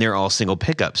they're all single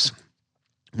pickups.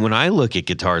 When I look at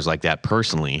guitars like that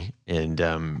personally, and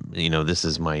this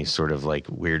is my sort of like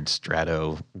weird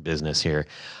strato business here,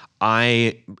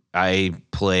 I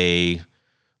play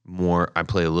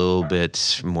a little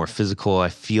bit more physical, I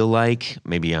feel like.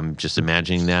 Maybe I'm just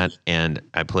imagining that. And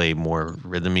I play more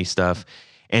rhythmy stuff.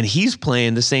 And he's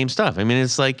playing the same stuff. I mean,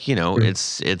 it's like,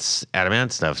 it's Adam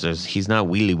Ant stuff. So he's not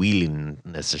wheeling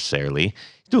necessarily.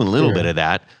 He's doing a little bit of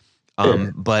that.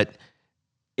 But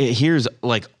here's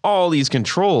like all these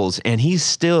controls, and he's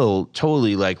still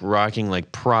totally like rocking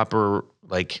like proper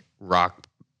like rock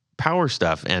power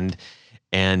stuff. And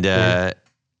I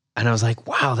was like,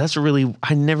 wow, that's really,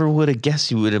 I never would have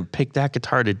guessed you would have picked that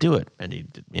guitar to do it. And he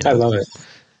did, I love it.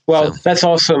 Well, that's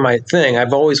also my thing.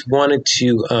 I've always wanted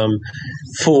to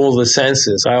fool the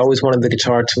senses. I always wanted the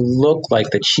guitar to look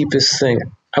like the cheapest thing.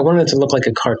 I wanted it to look like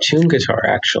a cartoon guitar,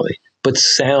 actually, but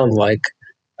sound like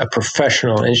a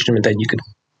professional instrument that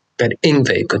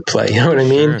Yngwie could play. You know what I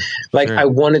mean? Sure. I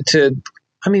wanted to,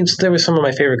 there were some of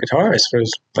my favorite guitarists. There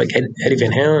was like Eddie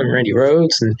Van Halen, Randy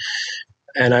Rhoads,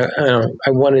 and I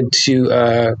wanted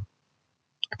to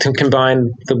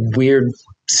combine the weird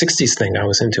 '60s thing I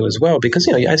was into as well, because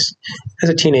as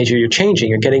a teenager you're changing,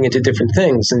 you're getting into different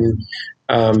things, and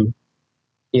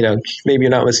maybe you're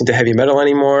not listening to heavy metal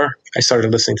anymore. I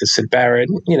started listening to Syd Barrett,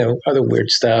 other weird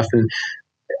stuff, and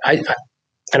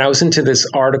I was into this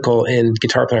article in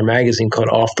Guitar Player magazine called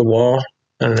Off the Wall.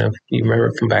 I don't know if you remember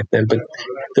it from back then, but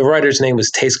the writer's name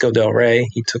was Tesco Del Rey.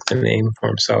 He took the name for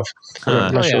himself.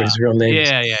 I'm not sure what his real name is.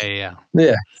 Yeah.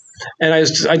 Yeah. And I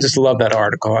just love that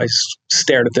article. I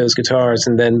stared at those guitars,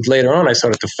 and then later on, I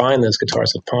started to find those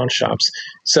guitars at pawn shops.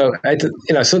 So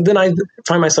so then I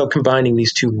find myself combining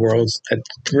these two worlds that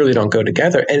really don't go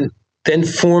together, and then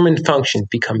form and function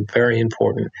become very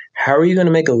important. How are you going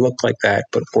to make it look like that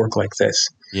but work like this?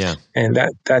 Yeah, and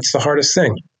that's the hardest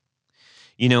thing.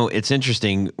 You know, it's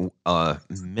interesting.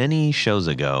 Many shows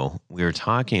ago, we were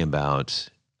talking about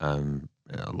a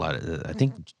lot of. I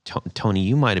think Tony,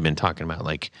 you might have been talking about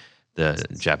like the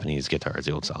Japanese guitars,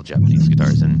 the old style Japanese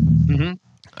guitars, and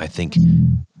I think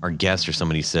our guest or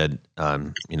somebody said,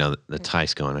 the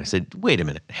Taisco, and I said, wait a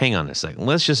minute, hang on a second,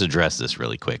 let's just address this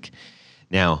really quick.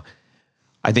 Now,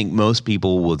 I think most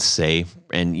people would say,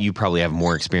 and you probably have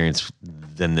more experience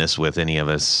than this with any of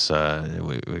us,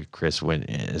 Chris,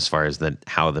 as far as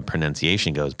how the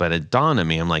pronunciation goes. But it dawned on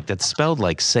me, I'm like, that's spelled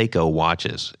like Seiko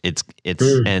watches.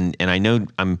 And I know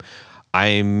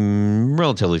I'm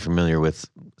relatively familiar with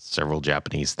several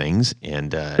Japanese things,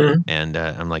 and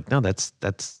I'm like, no, that's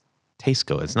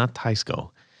Taisco. It's not Taisco.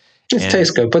 It's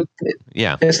Taisco, but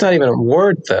it's not even a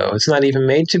word though. It's not even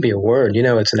made to be a word.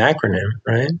 It's an acronym,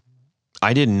 right?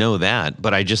 I didn't know that,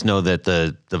 but I just know that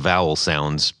the vowel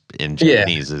sounds in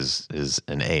Japanese is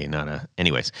an A, not a.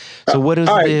 Anyways, so what is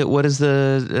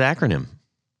the acronym?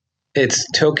 It's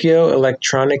Tokyo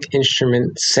Electronic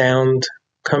Instrument Sound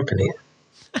Company.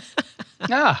 Isn't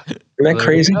that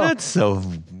crazy? That's so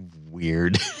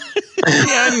weird.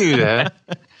 Yeah, I knew that.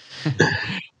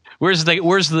 Where's the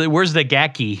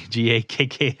Gakki,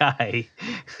 Gakki?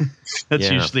 That's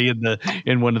usually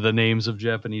in one of the names of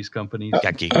Japanese companies.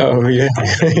 Gakki. Oh yeah.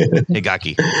 Hey,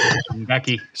 Gakki.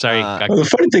 Gakki. Sorry. Gakki. Well, the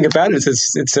funny thing about it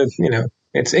is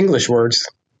it's English words.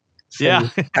 Yeah.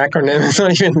 Acronym. It's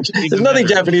not even, there's nothing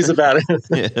Japanese about it.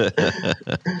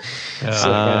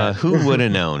 Who would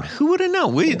have known? Who would have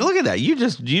known? Look at that. You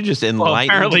just enlightened. Well,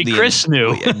 apparently Chris knew.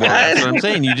 Well, that's what I'm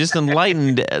saying. You just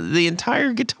enlightened the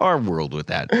entire guitar world with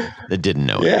that didn't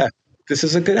know it. Yeah. This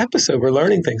is a good episode. We're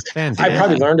learning things. Fantastic. I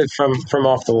probably learned it from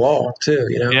Off the Wall too,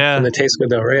 from the Taste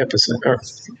Del Rey episode or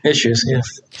issues. Yeah.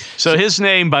 So his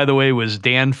name, by the way, was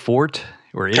Dan Fort,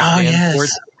 or is Dan Fort.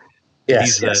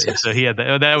 Yes, So he had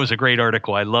that was a great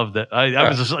article. I loved that. I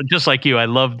was just like you. I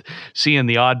loved seeing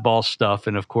the oddball stuff.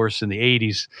 And of course, in the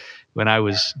 80s, when I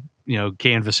was,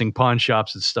 canvassing pawn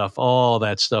shops and stuff, all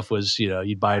that stuff was,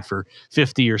 you'd buy it for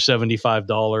 $50 or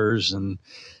 $75 and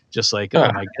just like, oh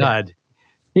my God,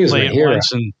 he was play it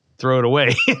once and throw it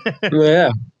away.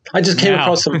 Yeah. I just came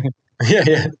across some.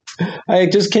 Yeah. I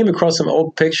just came across some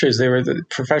old pictures. They were the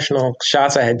professional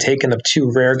shots I had taken of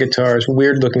two rare guitars,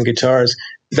 weird looking guitars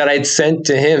that I'd sent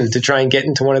to him to try and get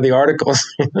into one of the articles.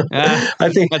 I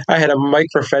think I had a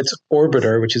Microfet's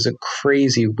Orbiter, which is a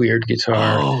crazy weird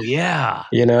guitar. Oh yeah.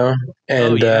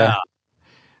 And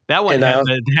that one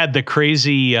had the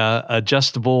crazy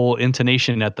adjustable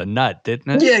intonation at the nut,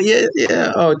 didn't it?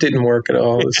 Yeah. Oh, it didn't work at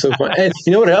all. It was so fun. And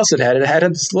you know what else it had? It had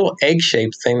this little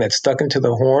egg-shaped thing that stuck into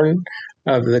the horn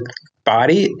of the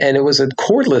body, and it was a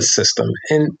cordless system.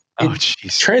 And it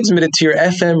transmitted to your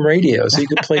FM radio, so you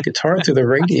could play guitar through the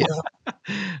radio.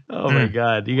 Oh my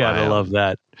God, you gotta love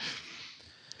that!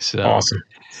 So awesome.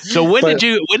 So when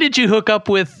did you hook up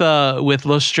with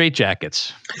Los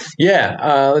Straitjackets?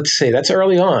 Yeah, let's see. That's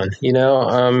early on.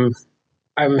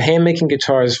 I'm hand making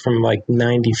guitars from like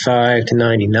 95 to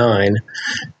 99,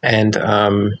 and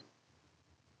I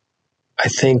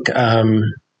think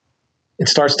it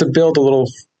starts to build a little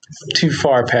too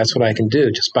far past what I can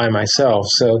do just by myself.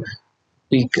 So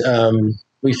we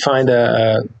find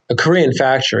a Korean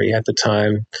factory at the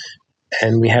time,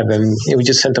 and we have them. We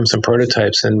just sent them some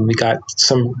prototypes, and we got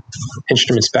some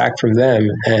instruments back from them.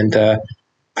 And I'm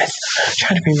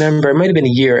trying to remember. It might have been a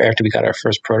year after we got our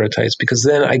first prototypes, because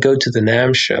then I go to the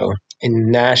NAMM show in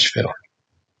Nashville,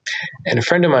 and a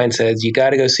friend of mine says, "You got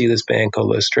to go see this band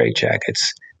called Los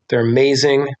Straitjackets. They're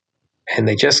amazing." And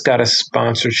they just got a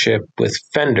sponsorship with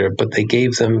Fender, but they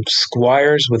gave them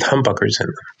Squires with humbuckers in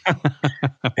them.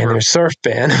 And they're a surf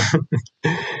band.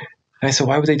 And I said,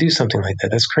 why would they do something like that?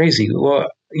 That's crazy. Well,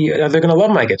 they're going to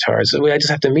love my guitars. I just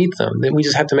have to meet them. We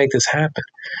just have to make this happen.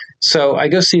 So I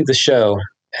go see the show.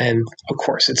 And of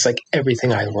course, it's like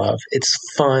everything I love. It's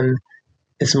fun.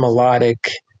 It's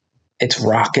melodic. It's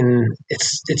rocking.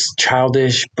 It's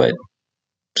childish, but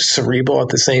cerebral at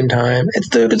the same time. It's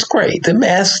great. The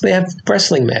masks, they have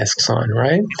wrestling masks on,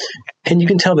 right? And you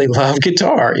can tell they love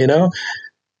guitar,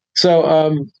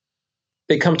 So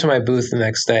they come to my booth the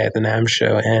next day at the NAMM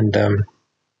show, and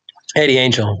Eddie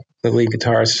Angel, the lead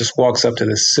guitarist, just walks up to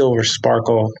this silver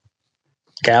sparkle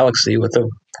Galaxy with a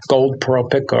gold pearl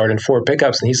pickguard and 4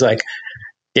 pickups, and he's like,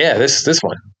 yeah, this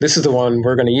one. This is the one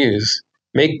we're going to use.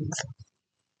 Make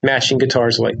matching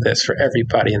guitars like this for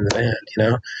everybody in the band, you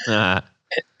know?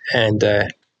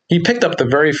 And he picked up the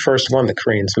very first one the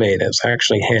Koreans made. It was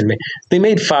actually handmade. They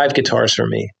made 5 guitars for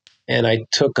me, and I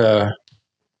took a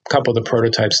couple of the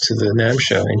prototypes to the NAMM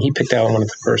show, and he picked out one of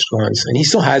the first ones, and he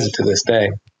still has it to this day.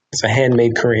 It's a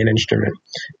handmade Korean instrument,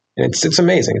 and it's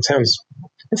amazing. It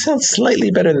sounds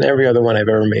slightly better than every other one I've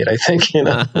ever made, I think. You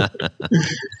know,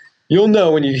 you'll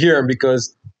know when you hear him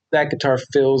because that guitar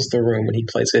fills the room when he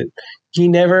plays it. He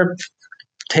never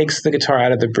takes the guitar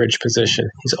out of the bridge position.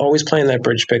 He's always playing that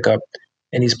bridge pickup,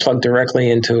 and he's plugged directly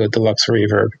into a deluxe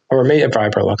reverb or maybe a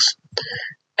Vibrolux.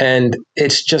 And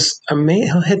it's just amazing.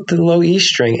 He'll hit the low E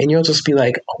string, and you'll just be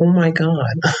like, oh my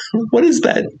God, what is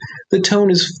that? The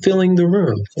tone is filling the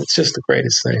room. It's just the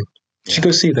greatest thing. You should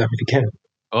go see them if you can.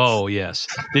 Oh, yes.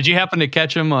 Did you happen to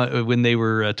catch them when they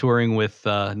were touring with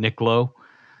Nick Lowe?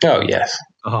 Oh, yes.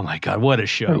 Oh, my God. What a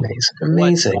show.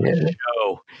 Amazing. What a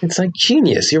show. It's like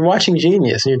genius. You're watching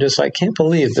Genius, and you're just like, can't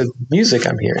believe the music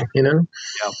I'm hearing, you know?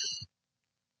 Yeah.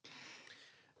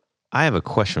 I have a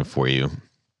question for you.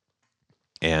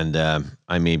 And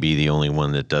I may be the only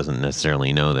one that doesn't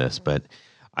necessarily know this, but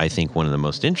I think one of the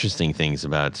most interesting things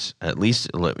about, at least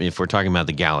if we're talking about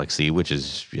the Galaxy, which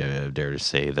is, I dare to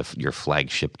say, your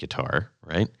flagship guitar,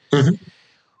 right? Mm-hmm.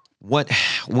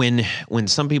 When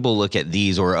some people look at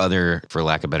these or other, for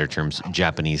lack of better terms,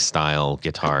 Japanese style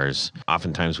guitars,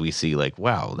 oftentimes we see like,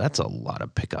 wow, that's a lot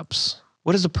of pickups.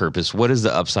 What is the purpose? What is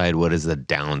the upside? What is the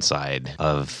downside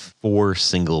of 4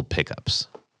 single pickups?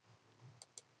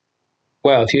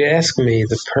 Well, if you ask me,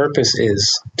 the purpose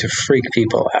is to freak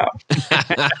people out.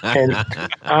 And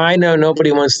I know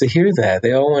nobody wants to hear that.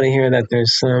 They all want to hear that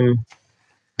there's some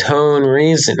tone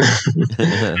reason.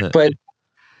 But,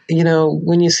 you know,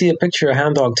 when you see a picture of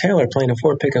Hound Dog Taylor playing a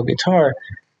 4 pickup guitar,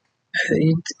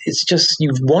 it's just,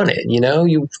 you've won it, you know?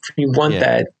 You want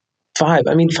that vibe.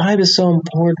 I mean, vibe is so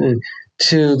important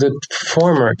to the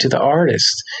performer, to the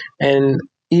artist, and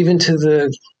even to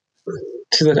the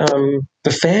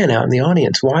fan out in the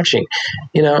audience watching.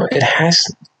 You know,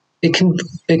 it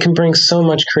can bring so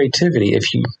much creativity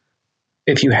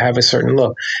if you have a certain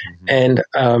look. And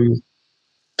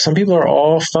some people are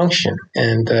all function,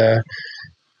 and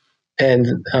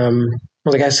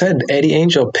like I said, Eddie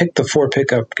Angel picked the 4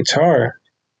 pickup guitar,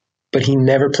 but he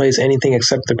never plays anything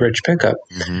except the bridge pickup.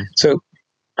 So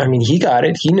I mean, he got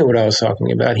it. He knew what I was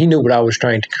talking about. He knew what I was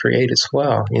trying to create as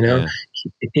well. You know,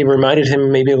 it reminded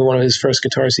him maybe of one of his first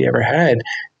guitars he ever had,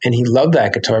 and he loved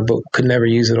that guitar, but could never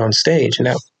use it on stage. And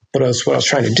that what I was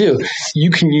trying to do.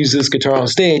 You can use this guitar on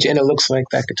stage, and it looks like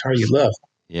that guitar you love.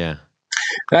 Yeah,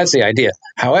 that's the idea.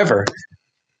 However,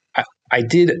 I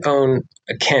did own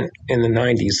a Kent in the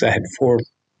 '90s that had 4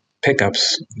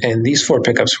 pickups, and these 4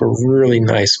 pickups were really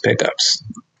nice pickups.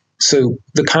 So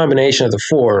the combination of the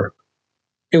 4.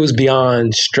 It was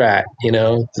beyond Strat, you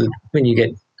know, when you get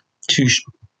 2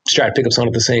 Strat pickups on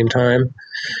at the same time.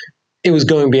 It was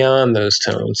going beyond those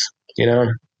tones, you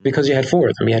know, because you had 4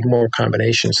 of them. You had more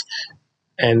combinations.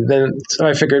 And then so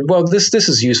I figured, well, this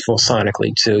is useful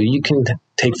sonically, too. You can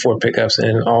take 4 pickups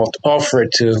and offer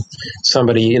it to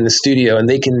somebody in the studio, and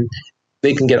they can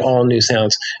get all new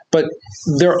sounds. But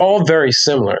they're all very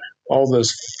similar, all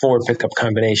those 4 pickup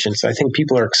combinations. I think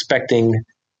people are expecting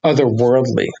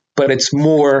otherworldly, but it's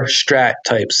more Strat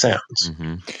type sounds.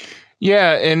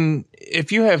 Yeah, and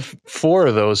if you have 4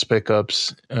 of those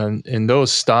pickups in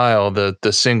those style,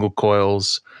 the single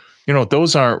coils, you know,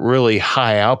 those aren't really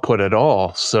high output at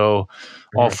all. So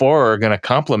all 4 are going to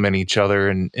complement each other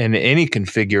in any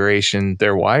configuration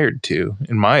they're wired to,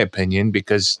 in my opinion,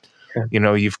 because you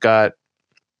know you've got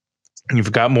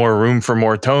more room for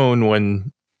more tone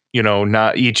when, you know,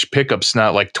 not each pickup's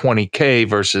not like 20K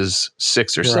versus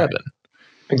 6 or 7.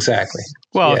 Exactly.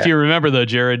 Well, if you remember though,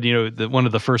 Jared, you know, one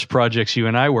of the first projects you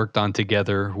and I worked on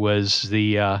together was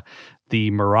the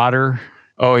Marauder.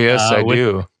 Oh yes, I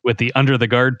do. With the under the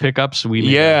guard pickups.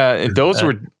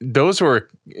 Those were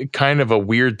kind of a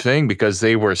weird thing because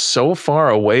they were so far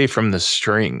away from the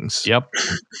strings. Yep.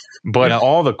 But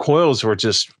all the coils were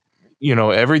just, you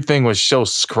know, everything was so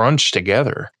scrunched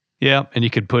together. Yeah, and you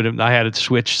could put them. I had it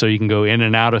switched so you can go in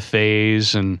and out of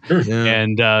phase and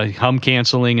hum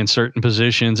canceling in certain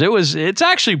positions. It's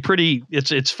actually pretty.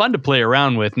 It's fun to play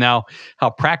around with. Now, how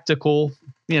practical,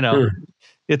 you know,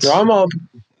 it's. So I'm all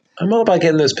about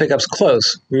getting those pickups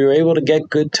close. Were you able to get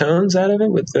good tones out of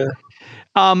it with the?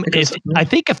 I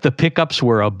think if the pickups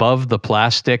were above the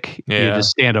plastic, you'd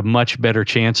stand a much better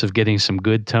chance of getting some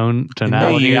good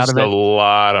tonality out of it. A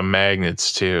lot of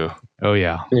magnets too. Oh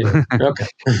yeah. Okay.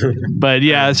 But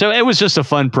yeah, so it was just a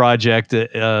fun project.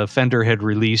 Fender had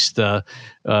released the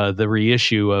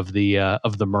reissue of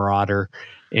the Marauder,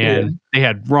 and they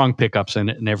had wrong pickups in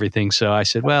it and everything. So I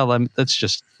said, well, let's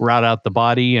just route out the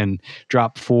body and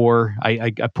drop 4.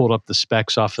 I pulled up the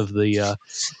specs off of the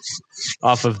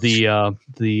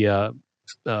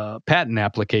patent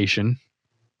application.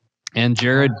 And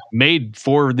Jared made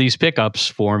 4 of these pickups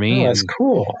for me. Oh, that's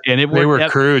cool. And they were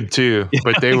crude too,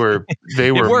 but they were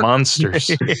monsters.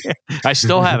 I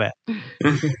still have it.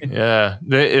 Yeah,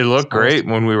 it looked great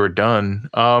when we were done.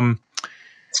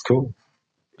 It's cool.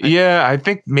 Yeah, I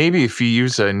think maybe if you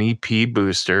use an EP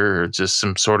booster or just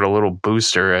some sort of little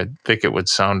booster, I think it would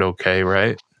sound okay,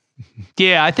 right?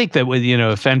 Yeah, I think that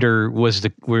if Fender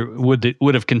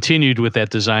would have continued with that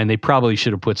design, they probably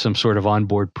should have put some sort of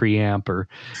onboard preamp or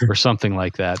something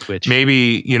like that. Which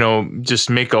maybe just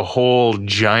make a whole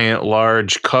giant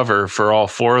large cover for all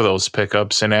 4 of those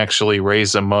pickups and actually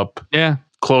raise them up. Yeah,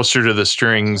 closer to the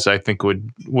strings. I think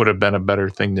would have been a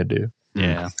better thing to do.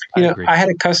 Yeah, I had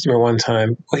a customer one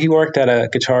time. Well, he worked at a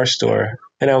guitar store,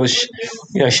 and I was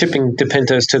shipping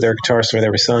DiPintos to their guitar store.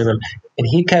 They were selling them, and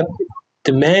he kept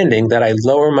demanding that I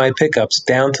lower my pickups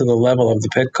down to the level of the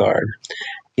pick guard.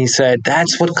 He said,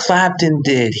 that's what Clapton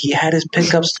did. He had his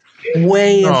pickups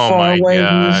way far away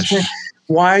from the string.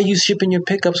 Why are you shipping your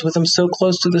pickups with them so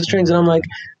close to the strings? And I'm like,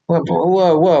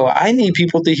 whoa. I need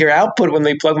people to hear output when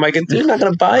they plug my guitar. They're not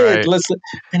going to buy it.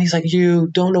 And he's like, you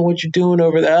don't know what you're doing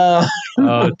over there.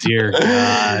 Oh, dear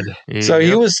God. So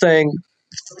he was saying,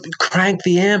 crank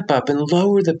the amp up and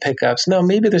lower the pickups. Now,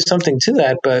 maybe there's something to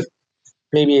that, but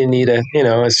maybe you need a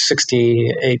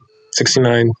 68,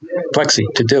 69 plexi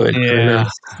to do it. Yeah.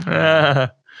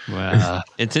 Wow.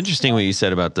 It's interesting what you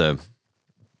said about the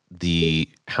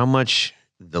how much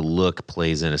the look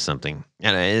plays into something.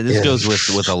 And this goes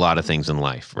with a lot of things in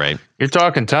life, right? You're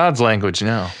talking Todd's language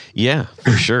now. Yeah,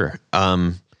 for sure.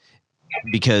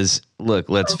 Because look,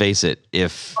 let's face it,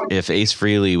 if Ace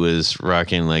Frehley was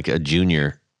rocking like a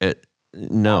Junior,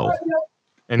 no.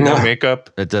 And no makeup?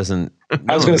 It doesn't.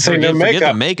 I was going to say no makeup.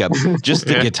 Forget the makeup. Just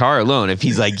the guitar alone. If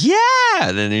he's like,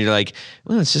 yeah, then you're like,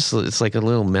 well, it's like a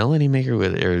little melody maker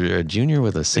or a Junior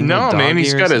with a single. No, dog man,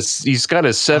 he's got a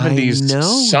 70s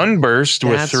sunburst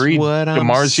with 3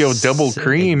 DiMarzio double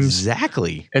creams.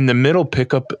 Exactly. And the middle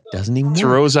pickup doesn't even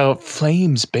throws out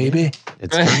flames, baby.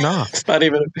 It's turned off. It's not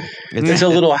even. It's a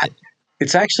little.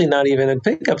 It's actually not even a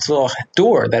pickup. It's a little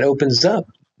door that opens up.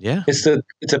 Yeah, it's a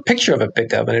picture of a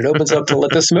pickup, and it opens up to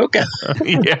let the smoke out.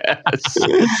 Yes,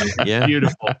 yeah,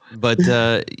 beautiful. But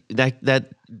that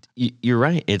you're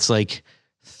right. It's like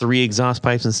 3 exhaust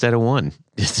pipes instead of 1.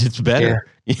 It's better.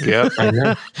 Yeah, I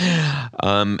know.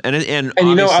 And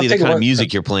obviously the kind of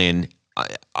music you're playing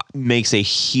makes a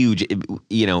huge.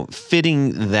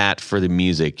 Fitting that for the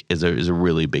music is a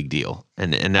really big deal,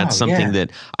 and that's something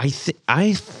that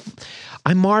I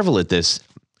marvel at this.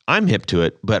 I'm hip to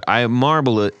it, but I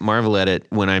marvel at it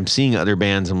when I'm seeing other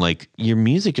bands. I'm like, your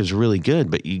music is really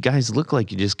good, but you guys look like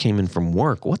you just came in from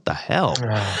work. What the hell?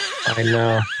 I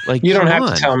know. Like, you don't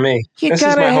have to tell me. This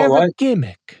is my whole life.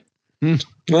 Gimmick. Well,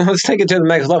 let's take it to the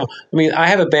next level. I mean, I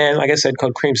have a band, like I said,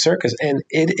 called Cream Circus, and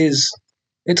it's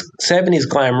 70s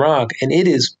glam rock, and it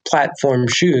is platform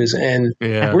shoes, and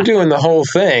we're doing the whole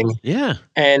thing. Yeah.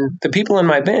 And the people in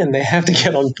my band, they have to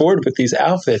get on board with these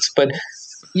outfits, but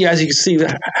yeah, as you can see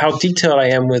how detailed I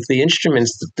am with the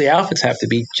instruments, the outfits have to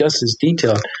be just as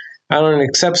detailed. I don't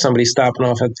accept somebody stopping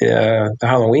off at the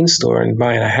Halloween store and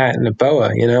buying a hat and a boa,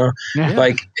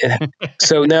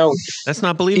 so now that's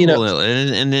not believable,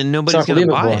 and then nobody's going to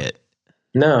buy it.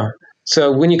 No.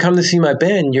 So when you come to see my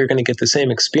band, you're going to get the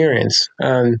same experience.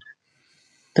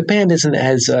 The band isn't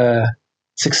as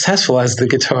successful as the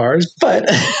guitars, but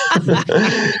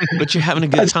but you're having a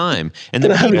good time, and the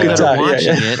people that are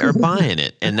watching it are buying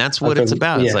it, and that's what it's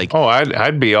about. It's like,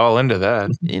 I'd be all into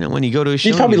that. When you go to a show,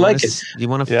 you probably like it. You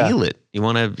want to feel it. You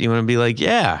want to be like,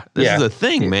 this is a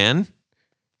thing, man.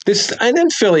 And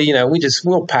in Philly,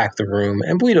 we'll pack the room,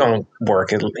 and we don't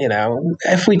work it.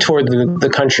 If we toured the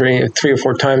country 3 or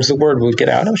 4 times, the word would get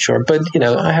out, I'm sure. But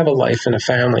I have a life and a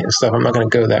family and stuff. I'm not going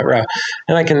to go that route,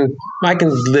 and I can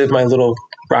live my little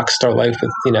rock star life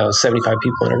with 75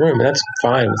 people in a room, and that's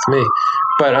fine with me.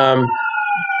 But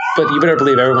you better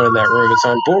believe everyone in that room is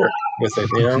on board with it.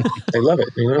 They love it.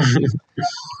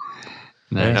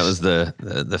 Nice. That was the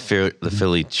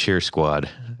Philly cheer squad.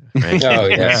 Right? Oh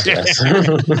yes.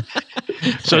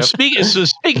 So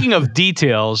speaking of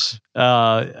details,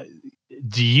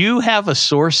 do you have a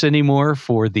source anymore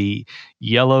for the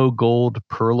yellow gold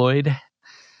perloid?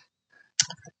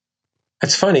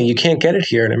 That's funny. You can't get it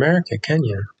here in America, can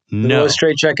you? No. The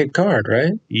straight jacket card,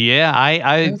 right? Yeah,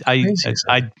 the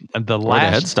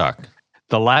headstock.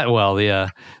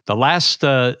 The last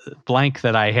blank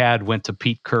that I had went to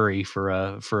Pete Curry for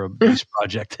a bass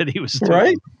project that he was doing.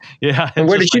 Right? Yeah. And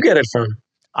where did you get it from?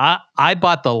 I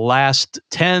bought the last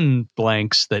 10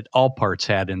 blanks that All Parts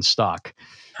had in stock.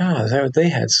 Oh, they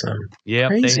had some. Yep,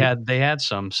 Crazy. they had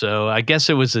some. So I guess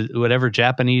it was whatever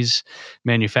Japanese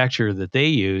manufacturer that they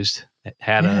used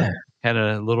had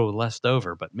a little left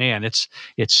over. But man, it's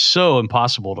so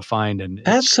impossible to find, and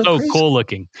That's it's so so crazy. cool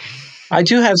looking. I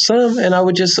do have some, and I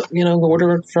would just,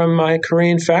 order it from my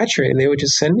Korean factory, and they would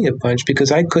just send me a bunch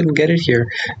because I couldn't get it here.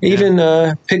 Even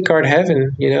Pickguard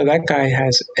Heaven, that guy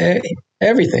has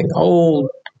everything, old,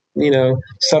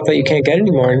 stuff that you can't get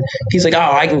anymore. And he's like, "Oh,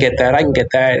 I can get that.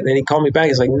 And then he called me back.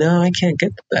 He's like, "No, I can't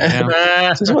get that."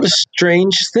 Yeah. So what a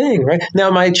strange thing, right? Now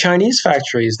my Chinese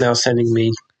factory is now sending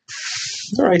me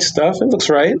the right stuff. It looks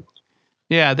right.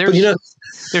 Yeah, But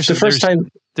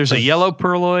there's a yellow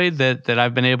perloid that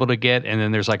I've been able to get, and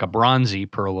then there's like a bronzy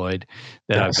perloid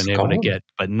that I've been able to get,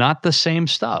 but not the same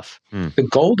stuff. The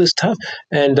gold is tough.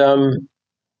 And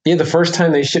the first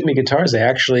time they shipped me guitars, they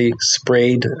actually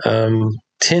sprayed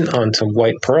tint onto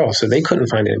white pearl, so they couldn't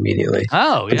find it immediately.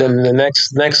 Oh, but then the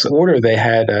next order they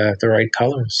had the right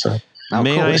colors. So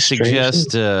may I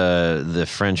suggest the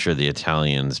French or the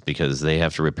Italians, because they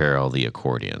have to repair all the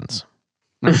accordions.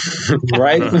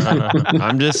 Right?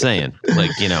 I'm just saying,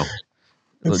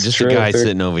 just true. A guy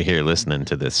sitting over here listening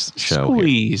to this show.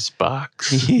 Squeeze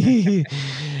box.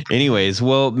 Anyways,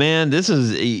 well, man, this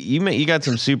is you got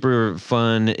some super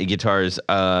fun guitars.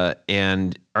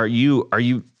 And are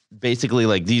you basically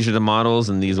like these are the models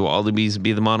and these will always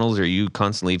be the models, or are you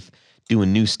constantly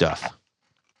doing new stuff?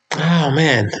 Oh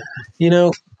man,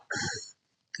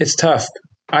 it's tough.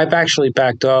 I've actually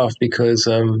backed off because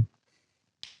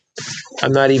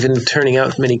I'm not even turning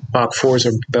out many Mach 4s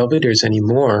or Belvederes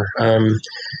anymore. And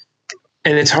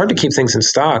it's hard to keep things in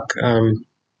stock.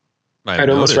 I'd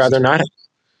almost rather not.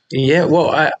 Yeah,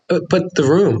 well, but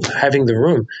having the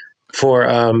room for,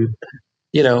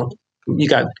 you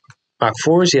got Mach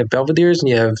 4s, you have Belvederes, and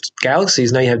you have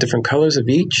Galaxies. Now you have different colors of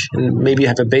each, and maybe you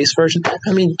have a base version.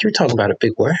 I mean, you're talking about a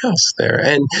big warehouse there.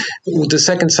 And the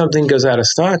second something goes out of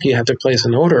stock, you have to place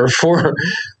an order for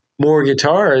more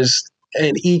guitars.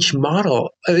 And each model,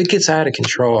 it gets out of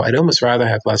control. I'd almost rather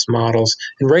have less models.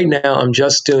 And right now, I'm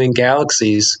just doing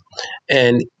Galaxies,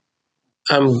 and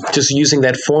I'm just using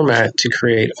that format to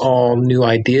create all new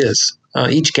ideas.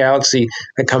 Each Galaxy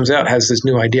that comes out has this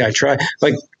new idea I try.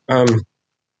 Like,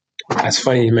 that's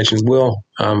funny you mentioned Will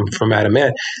from Adam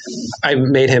Ant. I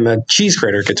made him a cheese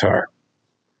grater guitar.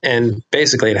 And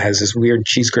basically, it has this weird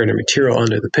cheese grater material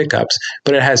under the pickups,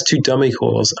 but it has two dummy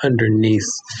coils underneath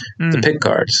the pick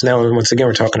guards. Now, once again,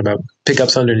 we're talking about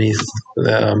pickups underneath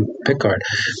the pick guard.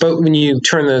 But when you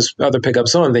turn those other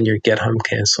pickups on, then you get hum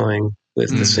canceling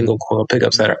with the single coil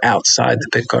pickups that are outside the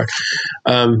pick guard.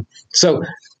 So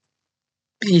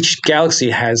each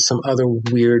Galaxy has some other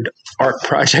weird art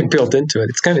project built into it.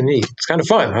 It's kind of neat. It's kind of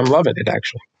fun. I'm loving it,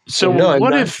 actually. So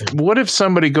what if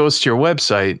somebody goes to your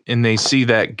website and they see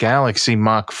that Galaxy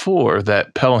Mach 4,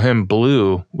 that Pelham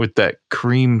blue with that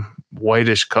cream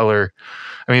whitish color?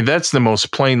 I mean, that's the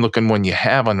most plain looking one you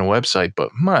have on the website,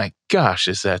 but my gosh,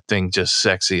 is that thing just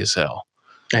sexy as hell.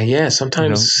 Yeah,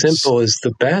 sometimes simple is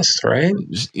the best, right?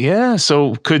 Yeah,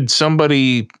 so could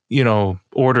somebody,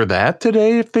 order that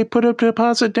today if they put a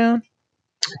deposit down?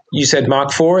 You said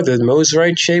Mach 4, the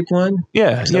Mosrite shaped one?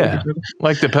 Yeah.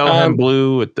 Like the Pelham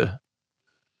blue with the...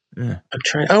 Yeah.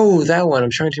 That one.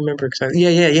 I'm trying to remember exactly.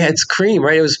 Yeah. It's cream,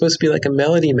 right? It was supposed to be like a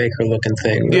Melody Maker looking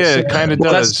thing. Yeah, it kind of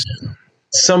does.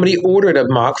 Somebody ordered a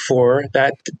Mach 4,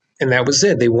 and that was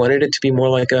it. They wanted it to be more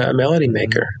like a Melody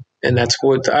Maker. And that's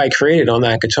what I created on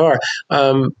that guitar.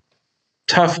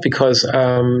 Tough because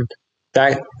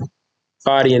that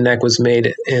body and neck was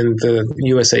made in the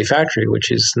USA factory,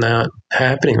 which is not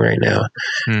happening right now.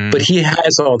 But he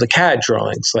has all the CAD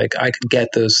drawings. Like I could get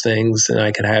those things and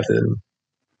I could have them.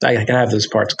 I can have those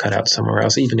parts cut out somewhere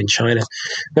else, even in China.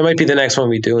 That might be the next one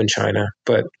we do in China.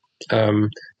 But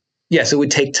yes, it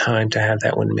would take time to have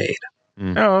that one made.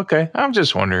 Oh, okay. I'm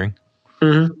just wondering.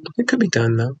 Mm-hmm. It could be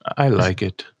done, though. I like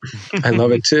it. I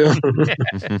love it, too.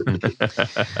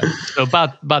 So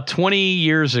about 20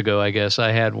 years ago, I guess,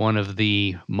 I had one of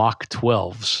the Mach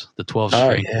 12s, the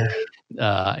 12-string. Oh,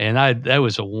 yeah. And that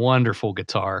was a wonderful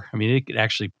guitar. I mean, it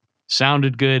actually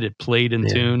sounded good. It played in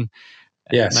tune.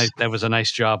 Yes. That was a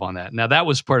nice job on that. Now, that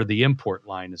was part of the import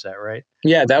line. Is that right?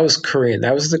 Yeah, that was Korean.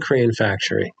 That was the Korean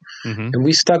factory. Mm-hmm. And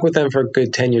we stuck with them for a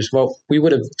good 10 years. Well, we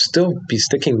would have still be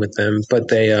sticking with them, but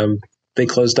they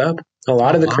closed up. A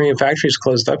lot of the Korean factories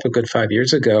closed up a good 5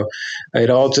 years ago. It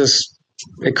all just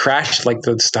it crashed like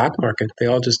the stock market. They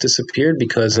all just disappeared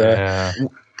because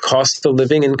cost of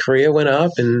living in Korea went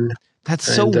up, and that's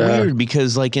so weird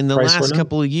because like in the last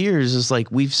couple of years, it's like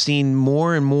we've seen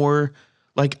more and more.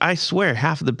 Like I swear,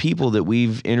 half of the people that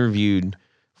we've interviewed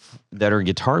that are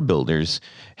guitar builders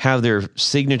have their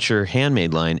signature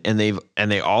handmade line, and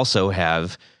they also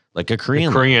have like a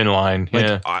Korean line.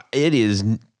 Like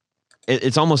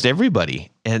it's almost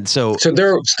everybody, and so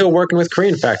they're still working with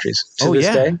Korean factories to this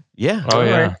day. Yeah. Oh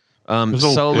yeah.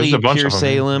 Sully, Pure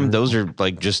Salem, those are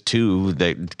like just two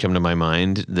that come to my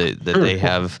mind that they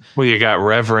have. Well, you got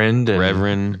Reverend,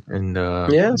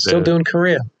 and still doing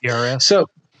Korea. ERS. So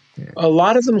a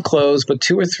lot of them closed, but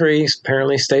 2 or 3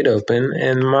 apparently stayed open.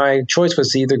 And my choice was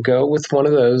to either go with one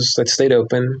of those that stayed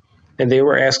open, and they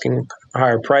were asking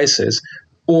higher prices,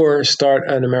 or start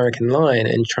an American line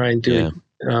and try and do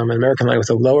an American line with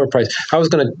a lower price. I was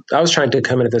trying to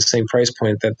come in at the same price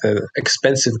point that the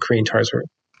expensive Korean guitars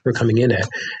were coming in at,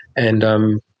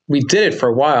 and we did it for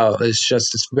a while.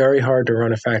 It's very hard to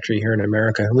run a factory here in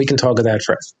America. We can talk about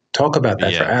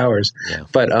that for hours,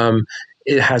 but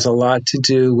it has a lot to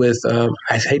do with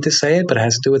I hate to say it, but it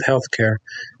has to do with healthcare.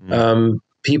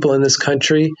 People in this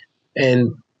country,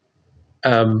 and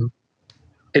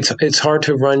it's hard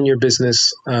to run your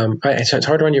business. It's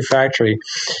hard to run your factory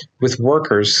with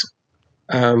workers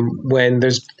when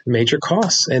there's major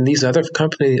costs, and these other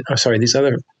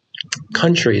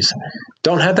countries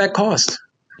don't have that cost.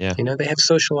 Yeah. They have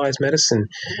socialized medicine,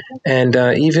 and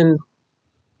even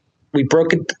we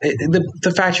broke it.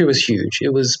 The factory was huge.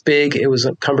 It was big. It was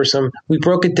cumbersome. We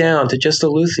broke it down to just the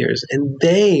luthiers, and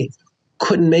they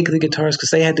couldn't make the guitars because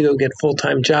they had to go get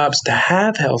full-time jobs to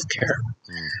have health care.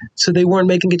 So they weren't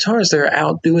making guitars. They were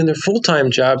out doing their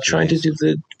full-time job, trying to do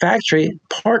the factory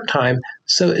part-time.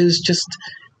 So it was just,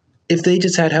 if they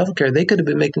just had health care, they could have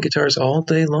been making guitars all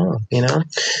day long,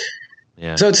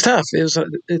 Yeah. So it's tough.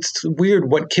 It's weird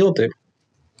what killed it.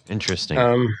 Interesting.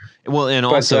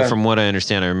 Also from what I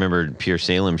understand, I remember Pure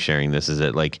Salem sharing this, is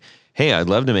that like, hey, I'd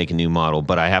love to make a new model,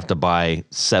 but I have to buy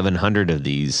 700 of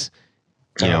these,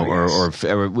 or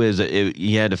was it,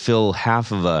 you had to fill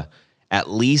at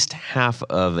least half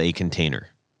of a container,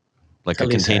 like a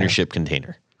container ship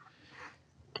container.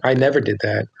 I never did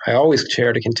that. I always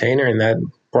shared a container, and that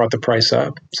brought the price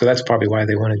up. So that's probably why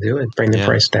they want to do it, bring the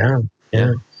price down.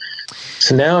 Yeah.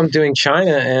 So now I'm doing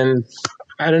China, and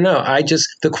I don't know.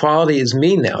 The quality is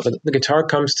me now. The guitar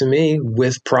comes to me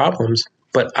with problems,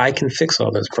 but I can fix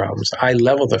all those problems. I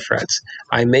level the frets.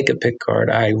 I make a pick guard.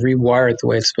 I rewire it the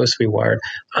way it's supposed to be wired.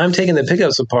 I'm taking the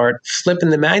pickups apart, flipping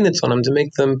the magnets on them to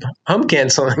make them hum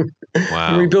canceling.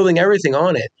 Wow. I'm rebuilding everything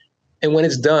on it. And when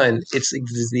it's done, it's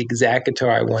the exact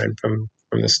guitar I wanted from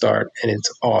the start, and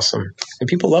it's awesome. And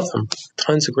people love them.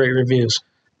 Tons of great reviews.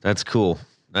 That's cool.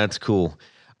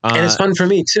 And it's fun for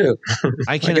me too.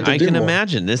 I can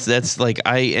imagine this. That's like,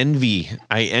 I envy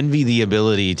the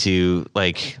ability to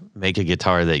like make a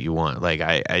guitar that you want. Like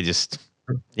I just,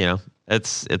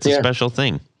 it's a special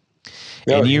thing.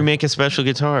 And you make a special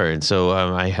guitar. And so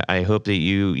I hope that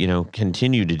you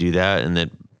continue to do that, and that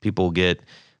people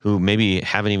who maybe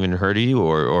haven't even heard of you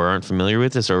or aren't familiar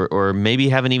with this, or maybe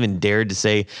haven't even dared to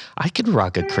say, I could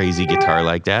rock a crazy guitar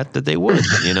like that they would,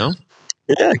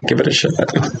 Yeah, give it a shot.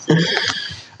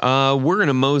 We're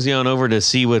gonna mosey on over to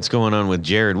see what's going on with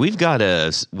Jared.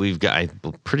 I'm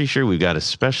pretty sure we've got a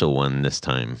special one this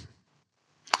time.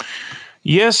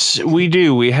 Yes, we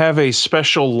do. We have a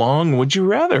special long Would You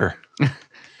Rather.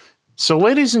 So,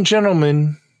 ladies and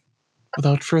gentlemen,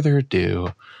 without further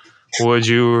ado, would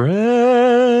you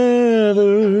rather?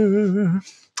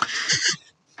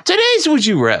 Today's Would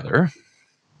You Rather,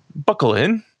 buckle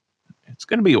in, it's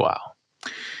going to be a while.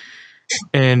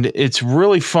 And it's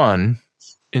really fun.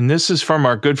 And this is from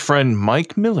our good friend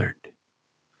Mike Millard.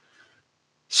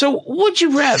 So, would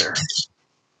you rather?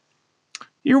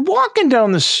 You're walking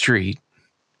down the street,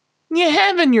 and you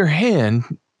have in your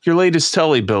hand your latest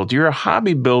telly build. You're a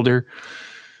hobby builder.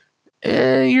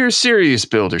 You're a serious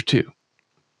builder, too.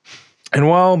 And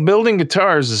while building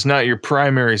guitars is not your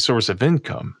primary source of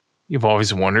income, you've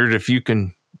always wondered if you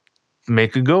can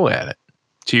make a go at it.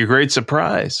 To your great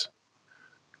surprise,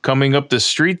 coming up the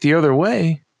street the other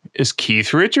way is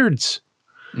Keith Richards.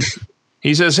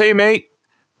 He says, "Hey, mate,"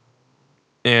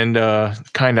 and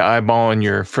kind of eyeballing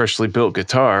your freshly built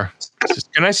guitar. Says,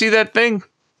 "Can I see that thing?"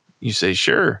 You say,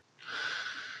 "Sure."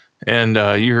 And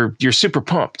you're super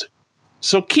pumped.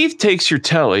 So Keith takes your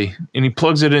telly and he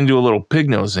plugs it into a little pig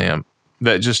nose amp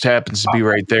that just happens to be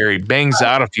right there. He bangs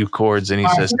out a few chords and he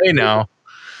says, "Hey, now,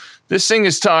 this thing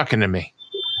is talking to me.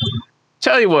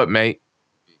 Tell you what, mate.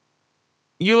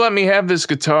 You let me have this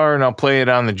guitar and I'll play it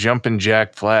on the Jumpin'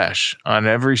 Jack Flash on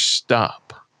every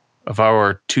stop of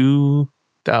our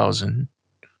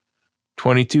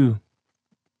 2022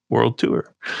 World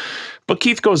Tour. But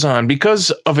Keith goes on, because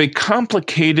of a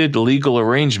complicated legal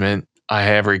arrangement I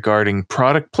have regarding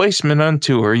product placement on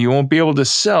tour, you won't be able to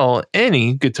sell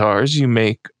any guitars you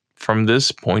make from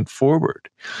this point forward.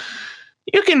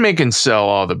 You can make and sell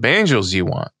all the banjos you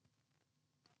want,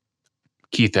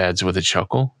 Keith adds with a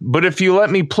chuckle. But if you let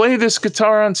me play this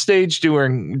guitar on stage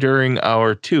during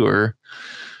our tour,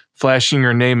 flashing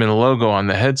your name and logo on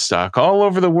the headstock all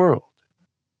over the world,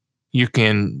 you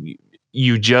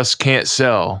just can't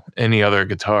sell any other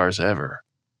guitars ever.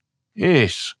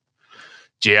 Yeesh.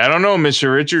 Gee, I don't know,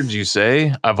 Mr. Richards, you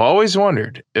say. I've always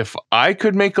wondered if I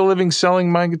could make a living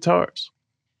selling my guitars.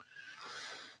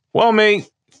 Well, mate,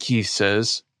 Keith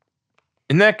says,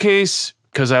 in that case,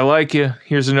 because I like you,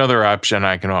 here's another option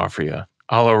I can offer you.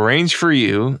 I'll arrange for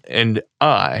you and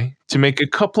I to make a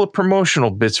couple of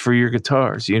promotional bits for your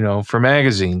guitars, for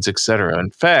magazines, etc. In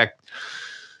fact,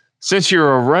 since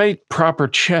you're a right proper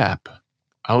chap,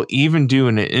 I'll even do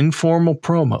an informal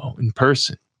promo in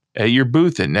person at your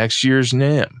booth at next year's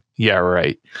NAMM. Yeah,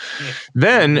 right.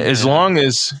 Then, as long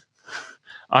as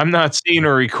I'm not seen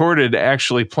or recorded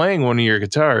actually playing one of your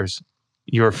guitars,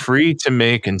 you're free to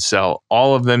make and sell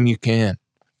all of them you can.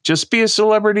 Just be a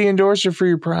celebrity endorser for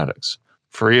your products,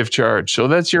 free of charge. So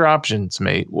that's your options,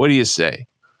 mate. What do you say?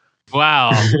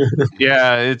 Wow.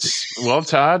 Yeah,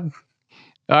 Todd.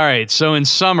 All right. So in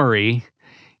summary,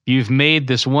 you've made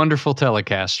this wonderful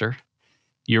Telecaster.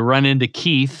 You run into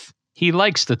Keith. He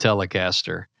likes the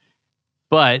Telecaster.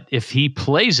 But if he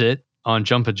plays it on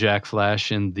Jumpin' Jack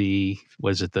Flash in the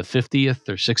 50th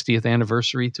or 60th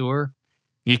anniversary tour,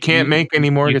 you can't make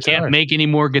any more guitars. You can't make any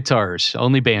more guitars,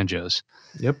 only banjos.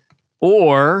 Yep.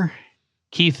 Or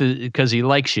Keith, because he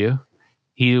likes you,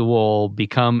 he will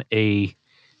become a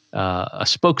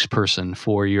spokesperson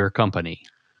for your company.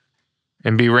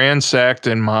 And be ransacked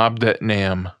and mobbed at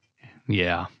NAMM.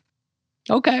 Yeah.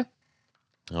 Okay.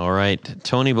 All right.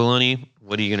 Tony Baloney,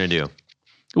 what are you going to do?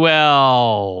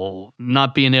 Well,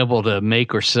 not being able to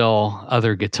make or sell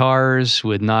other guitars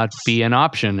would not be an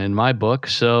option in my book.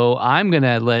 So I'm going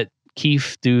to let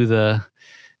Keith do the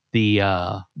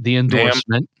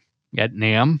endorsement at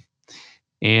NAMM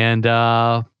and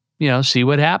see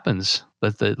what happens.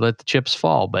 Let the chips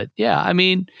fall. But yeah, I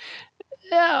mean,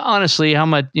 honestly, how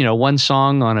much, one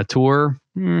song on a tour,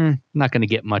 not going to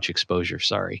get much exposure.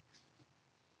 Sorry.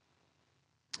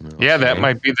 Yeah, that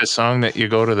might be the song that you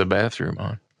go to the bathroom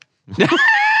on.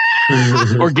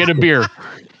 Or get a beer.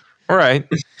 All right.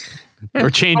 Or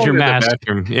change your mask.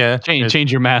 Yeah.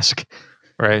 Change your mask.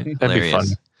 Right. That'd be fun.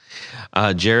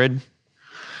 Jared?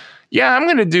 Yeah, I'm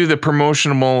going to do the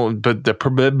promotional, I'm going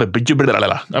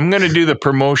to do the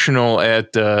promotional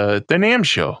at the NAMM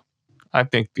show. I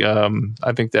think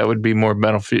that would be more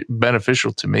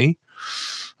beneficial to me.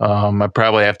 I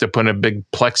probably have to put a big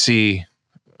plexi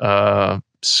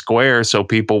square so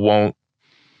people won't,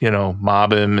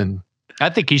 mob him. And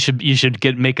I think you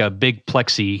should make a big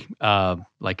plexi,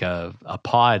 like a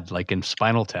pod, like in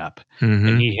Spinal Tap,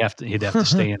 and he'd have to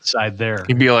stay inside there.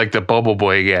 He'd be like the Bubble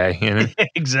Boy guy,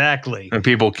 Exactly. And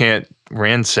people can't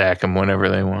ransack him whenever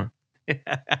they want.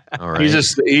 All right.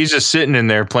 He's just sitting in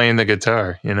there playing the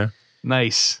guitar,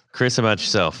 Nice. Chris, about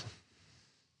yourself?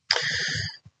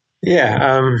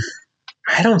 Yeah,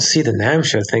 I don't see the NAMM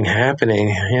show thing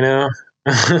happening,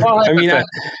 Well, I mean,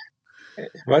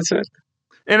 what's it?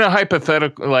 In a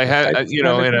hypothetical, like in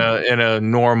a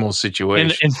normal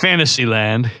situation, in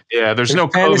Fantasyland. Yeah, there's no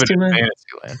COVID in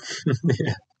Fantasyland.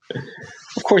 Yeah.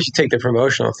 Of course, you take the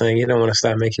promotional thing. You don't want to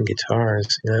stop making guitars,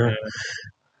 Yeah.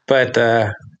 But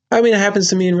I mean, it happens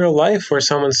to me in real life where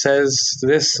someone says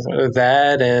this or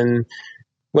that, and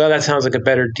well, that sounds like a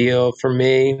better deal for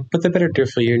me, but the better deal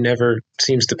for you never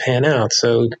seems to pan out.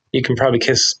 So you can probably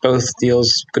kiss both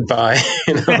deals goodbye,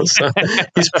 So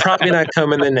he's probably not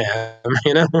coming to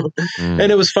NAMM, And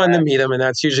it was fun to meet him, and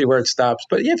that's usually where it stops.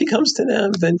 But yeah, if he comes to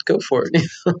NAMM, then go for it.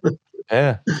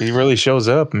 Yeah, he really shows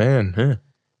up, man.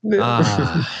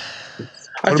 I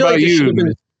feel like you should have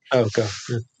been. Oh, go.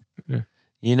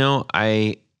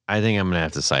 I think I'm gonna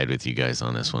have to side with you guys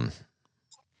on this one.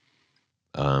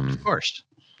 Of course.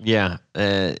 Yeah,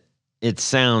 it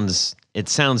sounds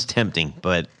tempting,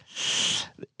 but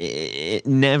it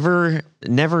never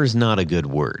is not a good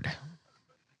word.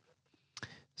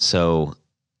 So,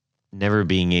 never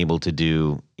being able to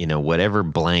do whatever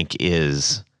blank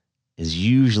is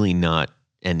usually not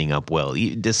ending up well,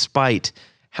 despite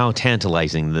how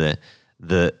tantalizing the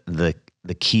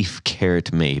Keith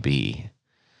carrot may be.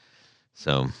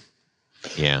 So,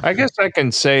 Yeah. I guess I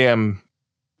can say I'm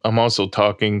also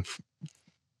talking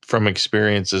from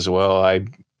experience as well. I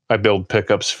built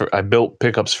pickups for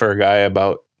a guy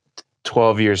about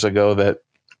 12 years ago that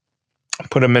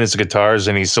put him in his guitars,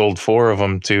 and he sold 4 of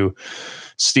them to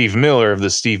Steve Miller of the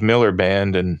Steve Miller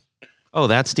Band. And Oh,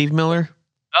 that's Steve Miller?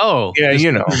 Oh, yeah, does,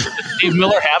 you know, does Steve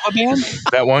Miller have a band?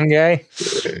 that one guy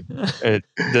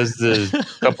does the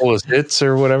couple of hits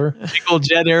or whatever. Eagle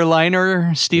Jet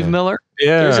Airliner, Steve Miller.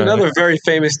 Yeah, There's another very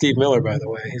famous Steve Miller, by the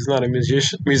way. He's not a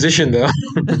musician though.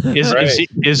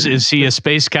 Is he a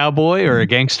space cowboy or a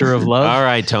gangster of love? All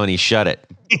right, Tony, shut it.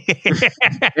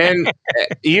 and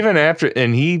even after,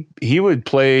 and he would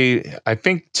play, I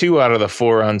think 2 out of the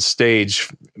 4 on stage,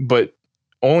 but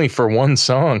only for one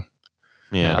song.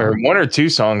 Yeah. Or 1 or 2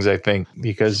 songs, I think,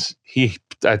 because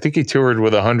I think he toured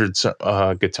with 100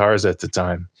 guitars at the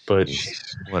time. But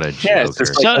what a yeah, joker.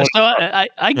 So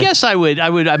I guess I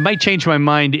might change my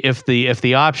mind if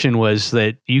the option was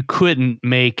that you couldn't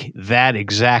make that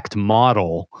exact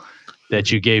model that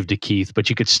you gave to Keith, but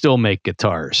you could still make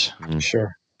guitars.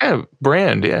 Sure. yeah,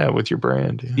 brand, with your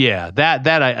brand. Yeah,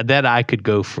 that I could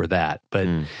go for that, but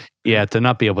yeah, to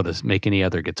not be able to make any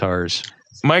other guitars.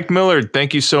 Mike Millard,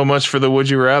 thank you so much for the Would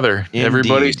You Rather. Indeed.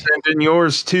 Everybody send in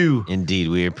yours too. Indeed,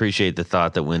 we appreciate the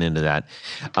thought that went into that.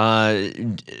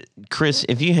 Chris,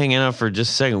 if you hang out for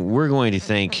just a second, we're going to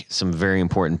thank some very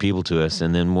important people to us,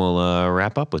 and then we'll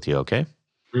wrap up with you, okay?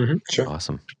 Mm-hmm, sure.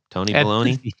 Awesome. Tony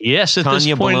Baloney? Yes, at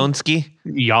Tanya this point. Balonsky?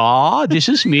 Yeah, this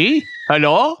is me.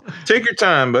 Hello? Take your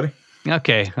time, buddy.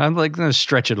 Okay, I'm going to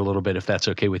stretch it a little bit if that's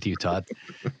okay with you, Todd.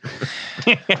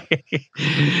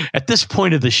 At this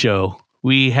point of the show,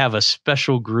 we have a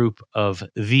special group of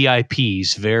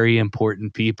VIPs, very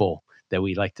important people that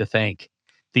we like to thank.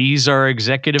 These are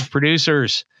executive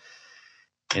producers,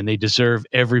 and they deserve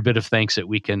every bit of thanks that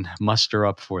we can muster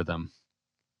up for them.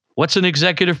 What's an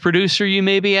executive producer, you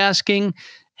may be asking?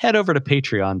 Head over to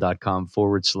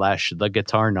patreon.com/The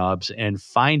Guitar Knobs and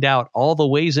find out all the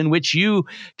ways in which you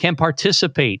can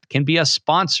participate, can be a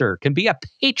sponsor, can be a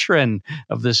patron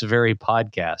of this very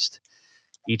podcast.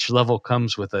 Each level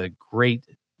comes with a great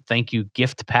thank you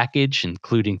gift package,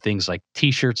 including things like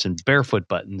t-shirts and barefoot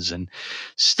buttons and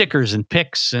stickers and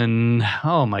picks. And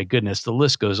oh my goodness, the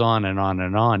list goes on and on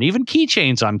and on. Even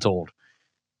keychains, I'm told.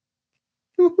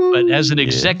 But as an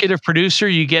executive producer,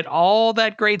 you get all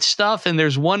that great stuff. And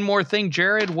there's one more thing,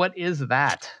 Jared. What is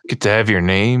that? Get to have your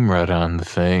name right on the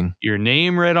thing. Your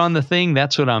name right on the thing.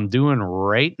 That's what I'm doing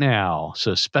right now.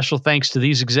 So special thanks to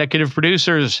these executive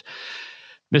producers.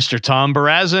 Mr. Tom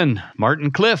Barazin, Martin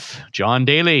Cliff, John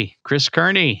Daly, Chris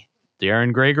Kearney,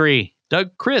 Darren Gregory,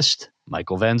 Doug Christ,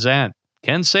 Michael Van Zant,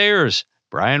 Ken Sayers,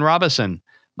 Brian Robison,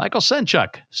 Michael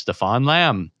Senchuk, Stefan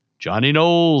Lamb, Johnny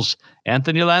Knowles,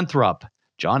 Anthony Lathrop,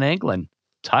 John Anglin,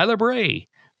 Tyler Bray,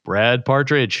 Brad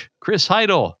Partridge, Chris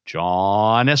Heidel,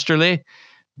 John Esterly,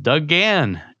 Doug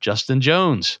Gann, Justin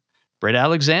Jones, Brett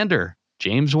Alexander,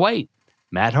 James White,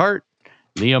 Matt Hart,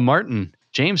 Liam Martin,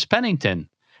 James Pennington,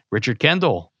 Richard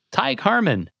Kendall, Ty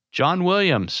Harmon, John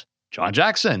Williams, John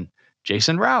Jackson,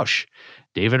 Jason Roush,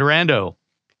 David Arando,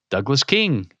 Douglas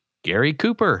King, Gary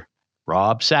Cooper,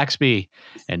 Rob Saxby,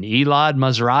 and Elad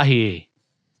Mizrahi.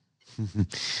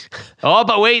 Oh,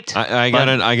 but wait! I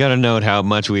gotta note how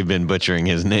much we've been butchering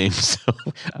his name. So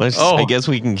I guess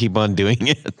we can keep on doing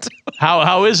it.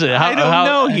 How is it? I don't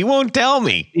know. He won't tell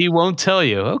me. He won't tell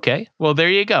you. Okay. Well, there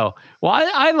you go. Well,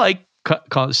 I like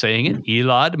saying it.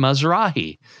 Elad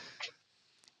Mizrahi.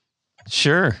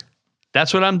 Sure.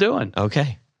 That's what I'm doing.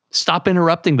 Okay. Stop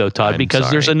interrupting, though, Todd, because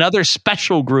sorry. there's another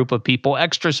special group of people,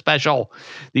 extra special.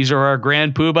 These are our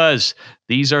grand poobahs.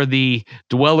 These are the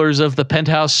dwellers of the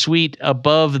penthouse suite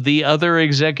above the other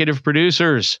executive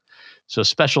producers. So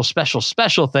special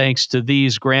thanks to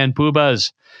these grand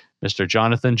poobahs. Mr.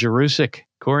 Jonathan Jerusik,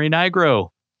 Corey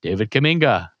Nigro, David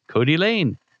Kaminga, Cody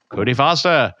Lane, Cody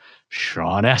Fossa,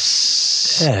 Sean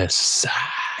S. Yes.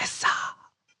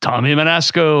 Tommy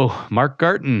Manasco, Mark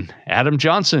Garton, Adam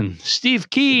Johnson, Steve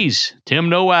Keys, Tim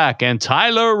Nowak, and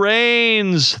Tyler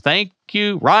Raines. Thank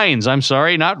you. Rhines, I'm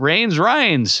sorry, not Raines,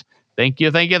 Rhines. Thank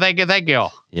you.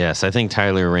 Yes, I think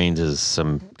Tyler Raines is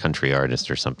some country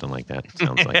artist or something like that. It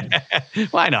sounds like.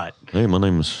 Why not? Hey, my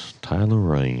name's Tyler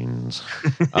Raines.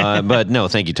 But no,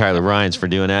 thank you, Tyler Raines, for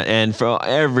doing that. And for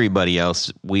everybody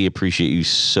else, we appreciate you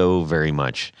so very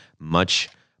much. Much.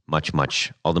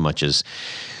 All the muches.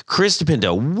 Chris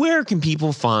DiPinto, where can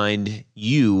people find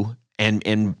you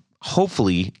and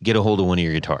hopefully get a hold of one of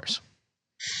your guitars?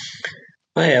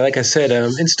 Well, yeah, like I said,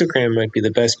 Instagram might be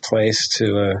the best place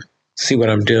to see what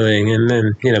I'm doing, and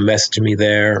then message me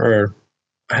there, or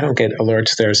I don't get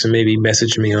alerts there, so maybe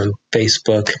message me on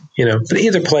Facebook. But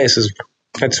either place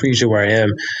that's usually where I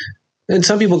am. And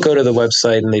some people go to the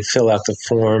website and they fill out the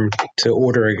form to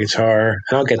order a guitar,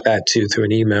 and I'll get that too through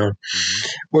an email,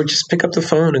 or just pick up the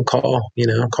phone and call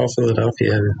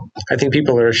Philadelphia. And I think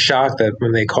people are shocked that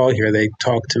when they call here, they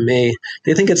talk to me.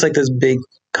 They think it's like this big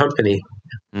company.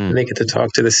 And they get to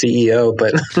talk to the CEO,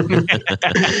 but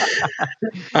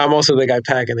I'm also the guy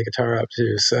packing the guitar up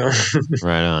too. So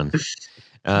right on.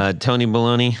 Tony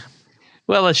Baloney.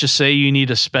 Well, let's just say you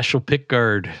need a special pick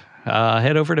guard.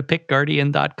 Head over to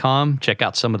pickguardian.com. Check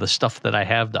out some of the stuff that I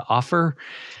have to offer.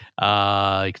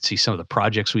 You can see some of the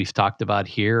projects we've talked about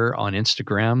here on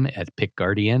Instagram at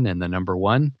pickguardian and the number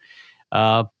 1.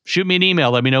 Shoot me an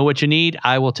email. Let me know what you need.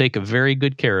 I will take very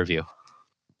good care of you.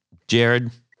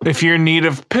 Jared. If you're in need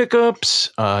of pickups,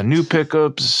 new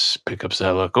pickups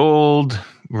that look old,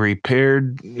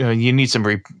 repaired, you need some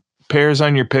repairs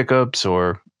on your pickups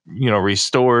or,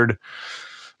 restored,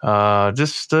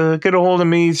 just get a hold of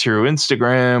me through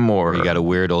Instagram or you got a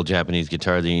weird old Japanese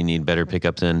guitar that you need better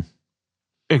pickups in.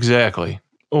 Exactly.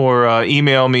 Or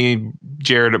email me,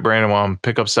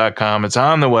 jared@brandonwildpickups.com. It's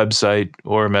on the website,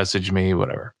 or message me,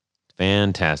 whatever.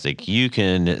 Fantastic. You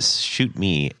can shoot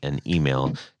me an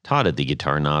email,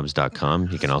 todd@theguitarknobs.com.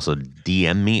 You can also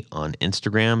DM me on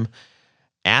Instagram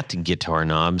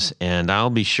 @guitarknobs, and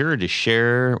I'll be sure to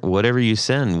share whatever you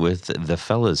send with the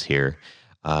fellas here.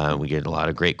 We get a lot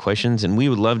of great questions, and we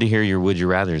would love to hear your would you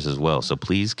rathers as well. So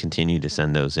please continue to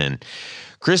send those in.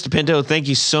 Chris DiPinto, thank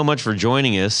you so much for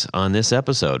joining us on this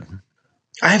episode.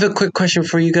 I have a quick question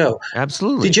before you go.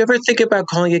 Absolutely. Did you ever think about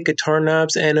calling it Guitar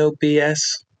Knobs,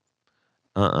 NOBS?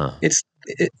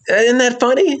 Isn't that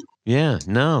funny? Yeah,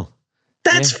 no.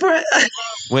 That's for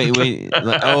Wait.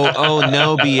 Oh,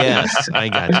 no BS. I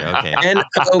got you. Okay.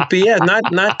 NOBS,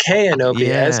 not KNOBS.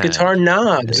 Yeah. Guitar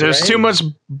Knobs. There's right? too much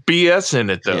BS in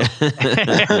it, though.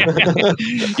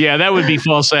 Yeah, that would be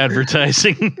false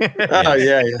advertising. Oh,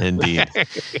 yeah. Indeed.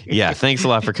 Yeah, thanks a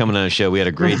lot for coming on the show. We had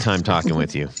a great time talking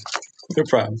with you. No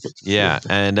problem. Yeah,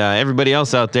 and everybody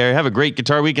else out there, have a great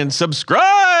Guitar Weekend.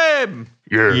 Subscribe!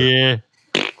 Yeah.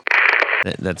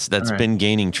 That's right. been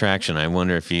gaining traction. I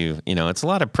wonder if it's a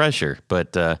lot of pressure,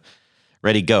 but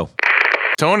ready, go.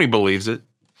 Tony believes it.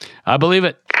 I believe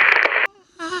it.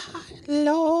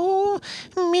 Hello,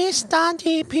 Mr.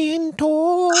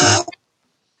 DiPinto.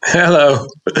 Hello.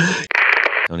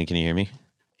 Tony, can you hear me?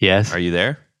 Yes. Are you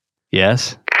there?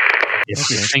 Yes.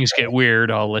 If things get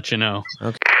weird, I'll let you know.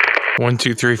 Okay. 1,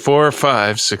 2, 3, 4,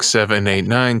 5, 6, 7, 8,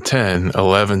 9, 10,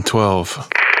 11, 12.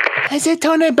 Is it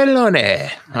Tony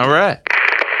Baloney? All right.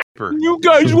 You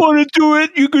guys want to do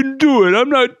it? You can do it. I'm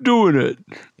not doing it.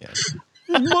 Yes.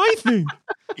 My thing.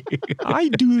 I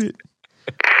do it.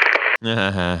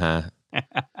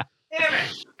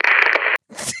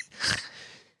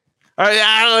 All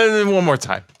right, one more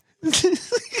time.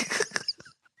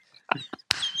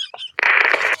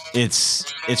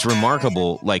 It's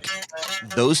remarkable, like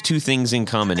those two things in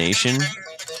combination.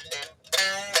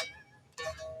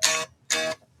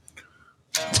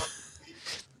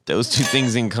 Those two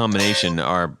things in combination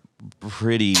are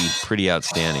pretty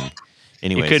outstanding.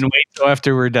 Anyways, You couldn't wait till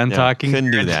after we're done talking?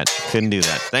 Couldn't do that.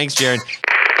 Thanks, Jared.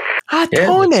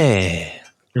 Tony.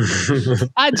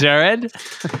 Hi, Jared.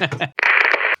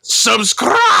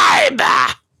 Subscribe.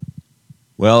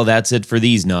 Well, that's it for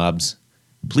these knobs.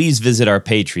 Please visit our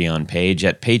Patreon page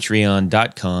at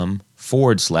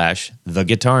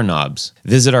patreon.com/theguitarknobs.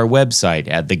 Visit our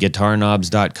website at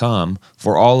theguitarknobs.com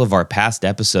for all of our past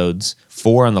episodes,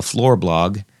 4 on the Floor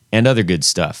blog, and other good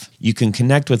stuff. You can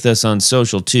connect with us on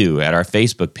social too at our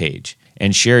Facebook page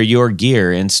and share your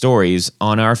gear and stories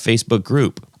on our Facebook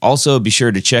group. Also, be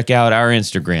sure to check out our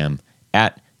Instagram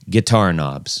at Guitar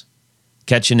Knobs.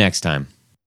 Catch you next time.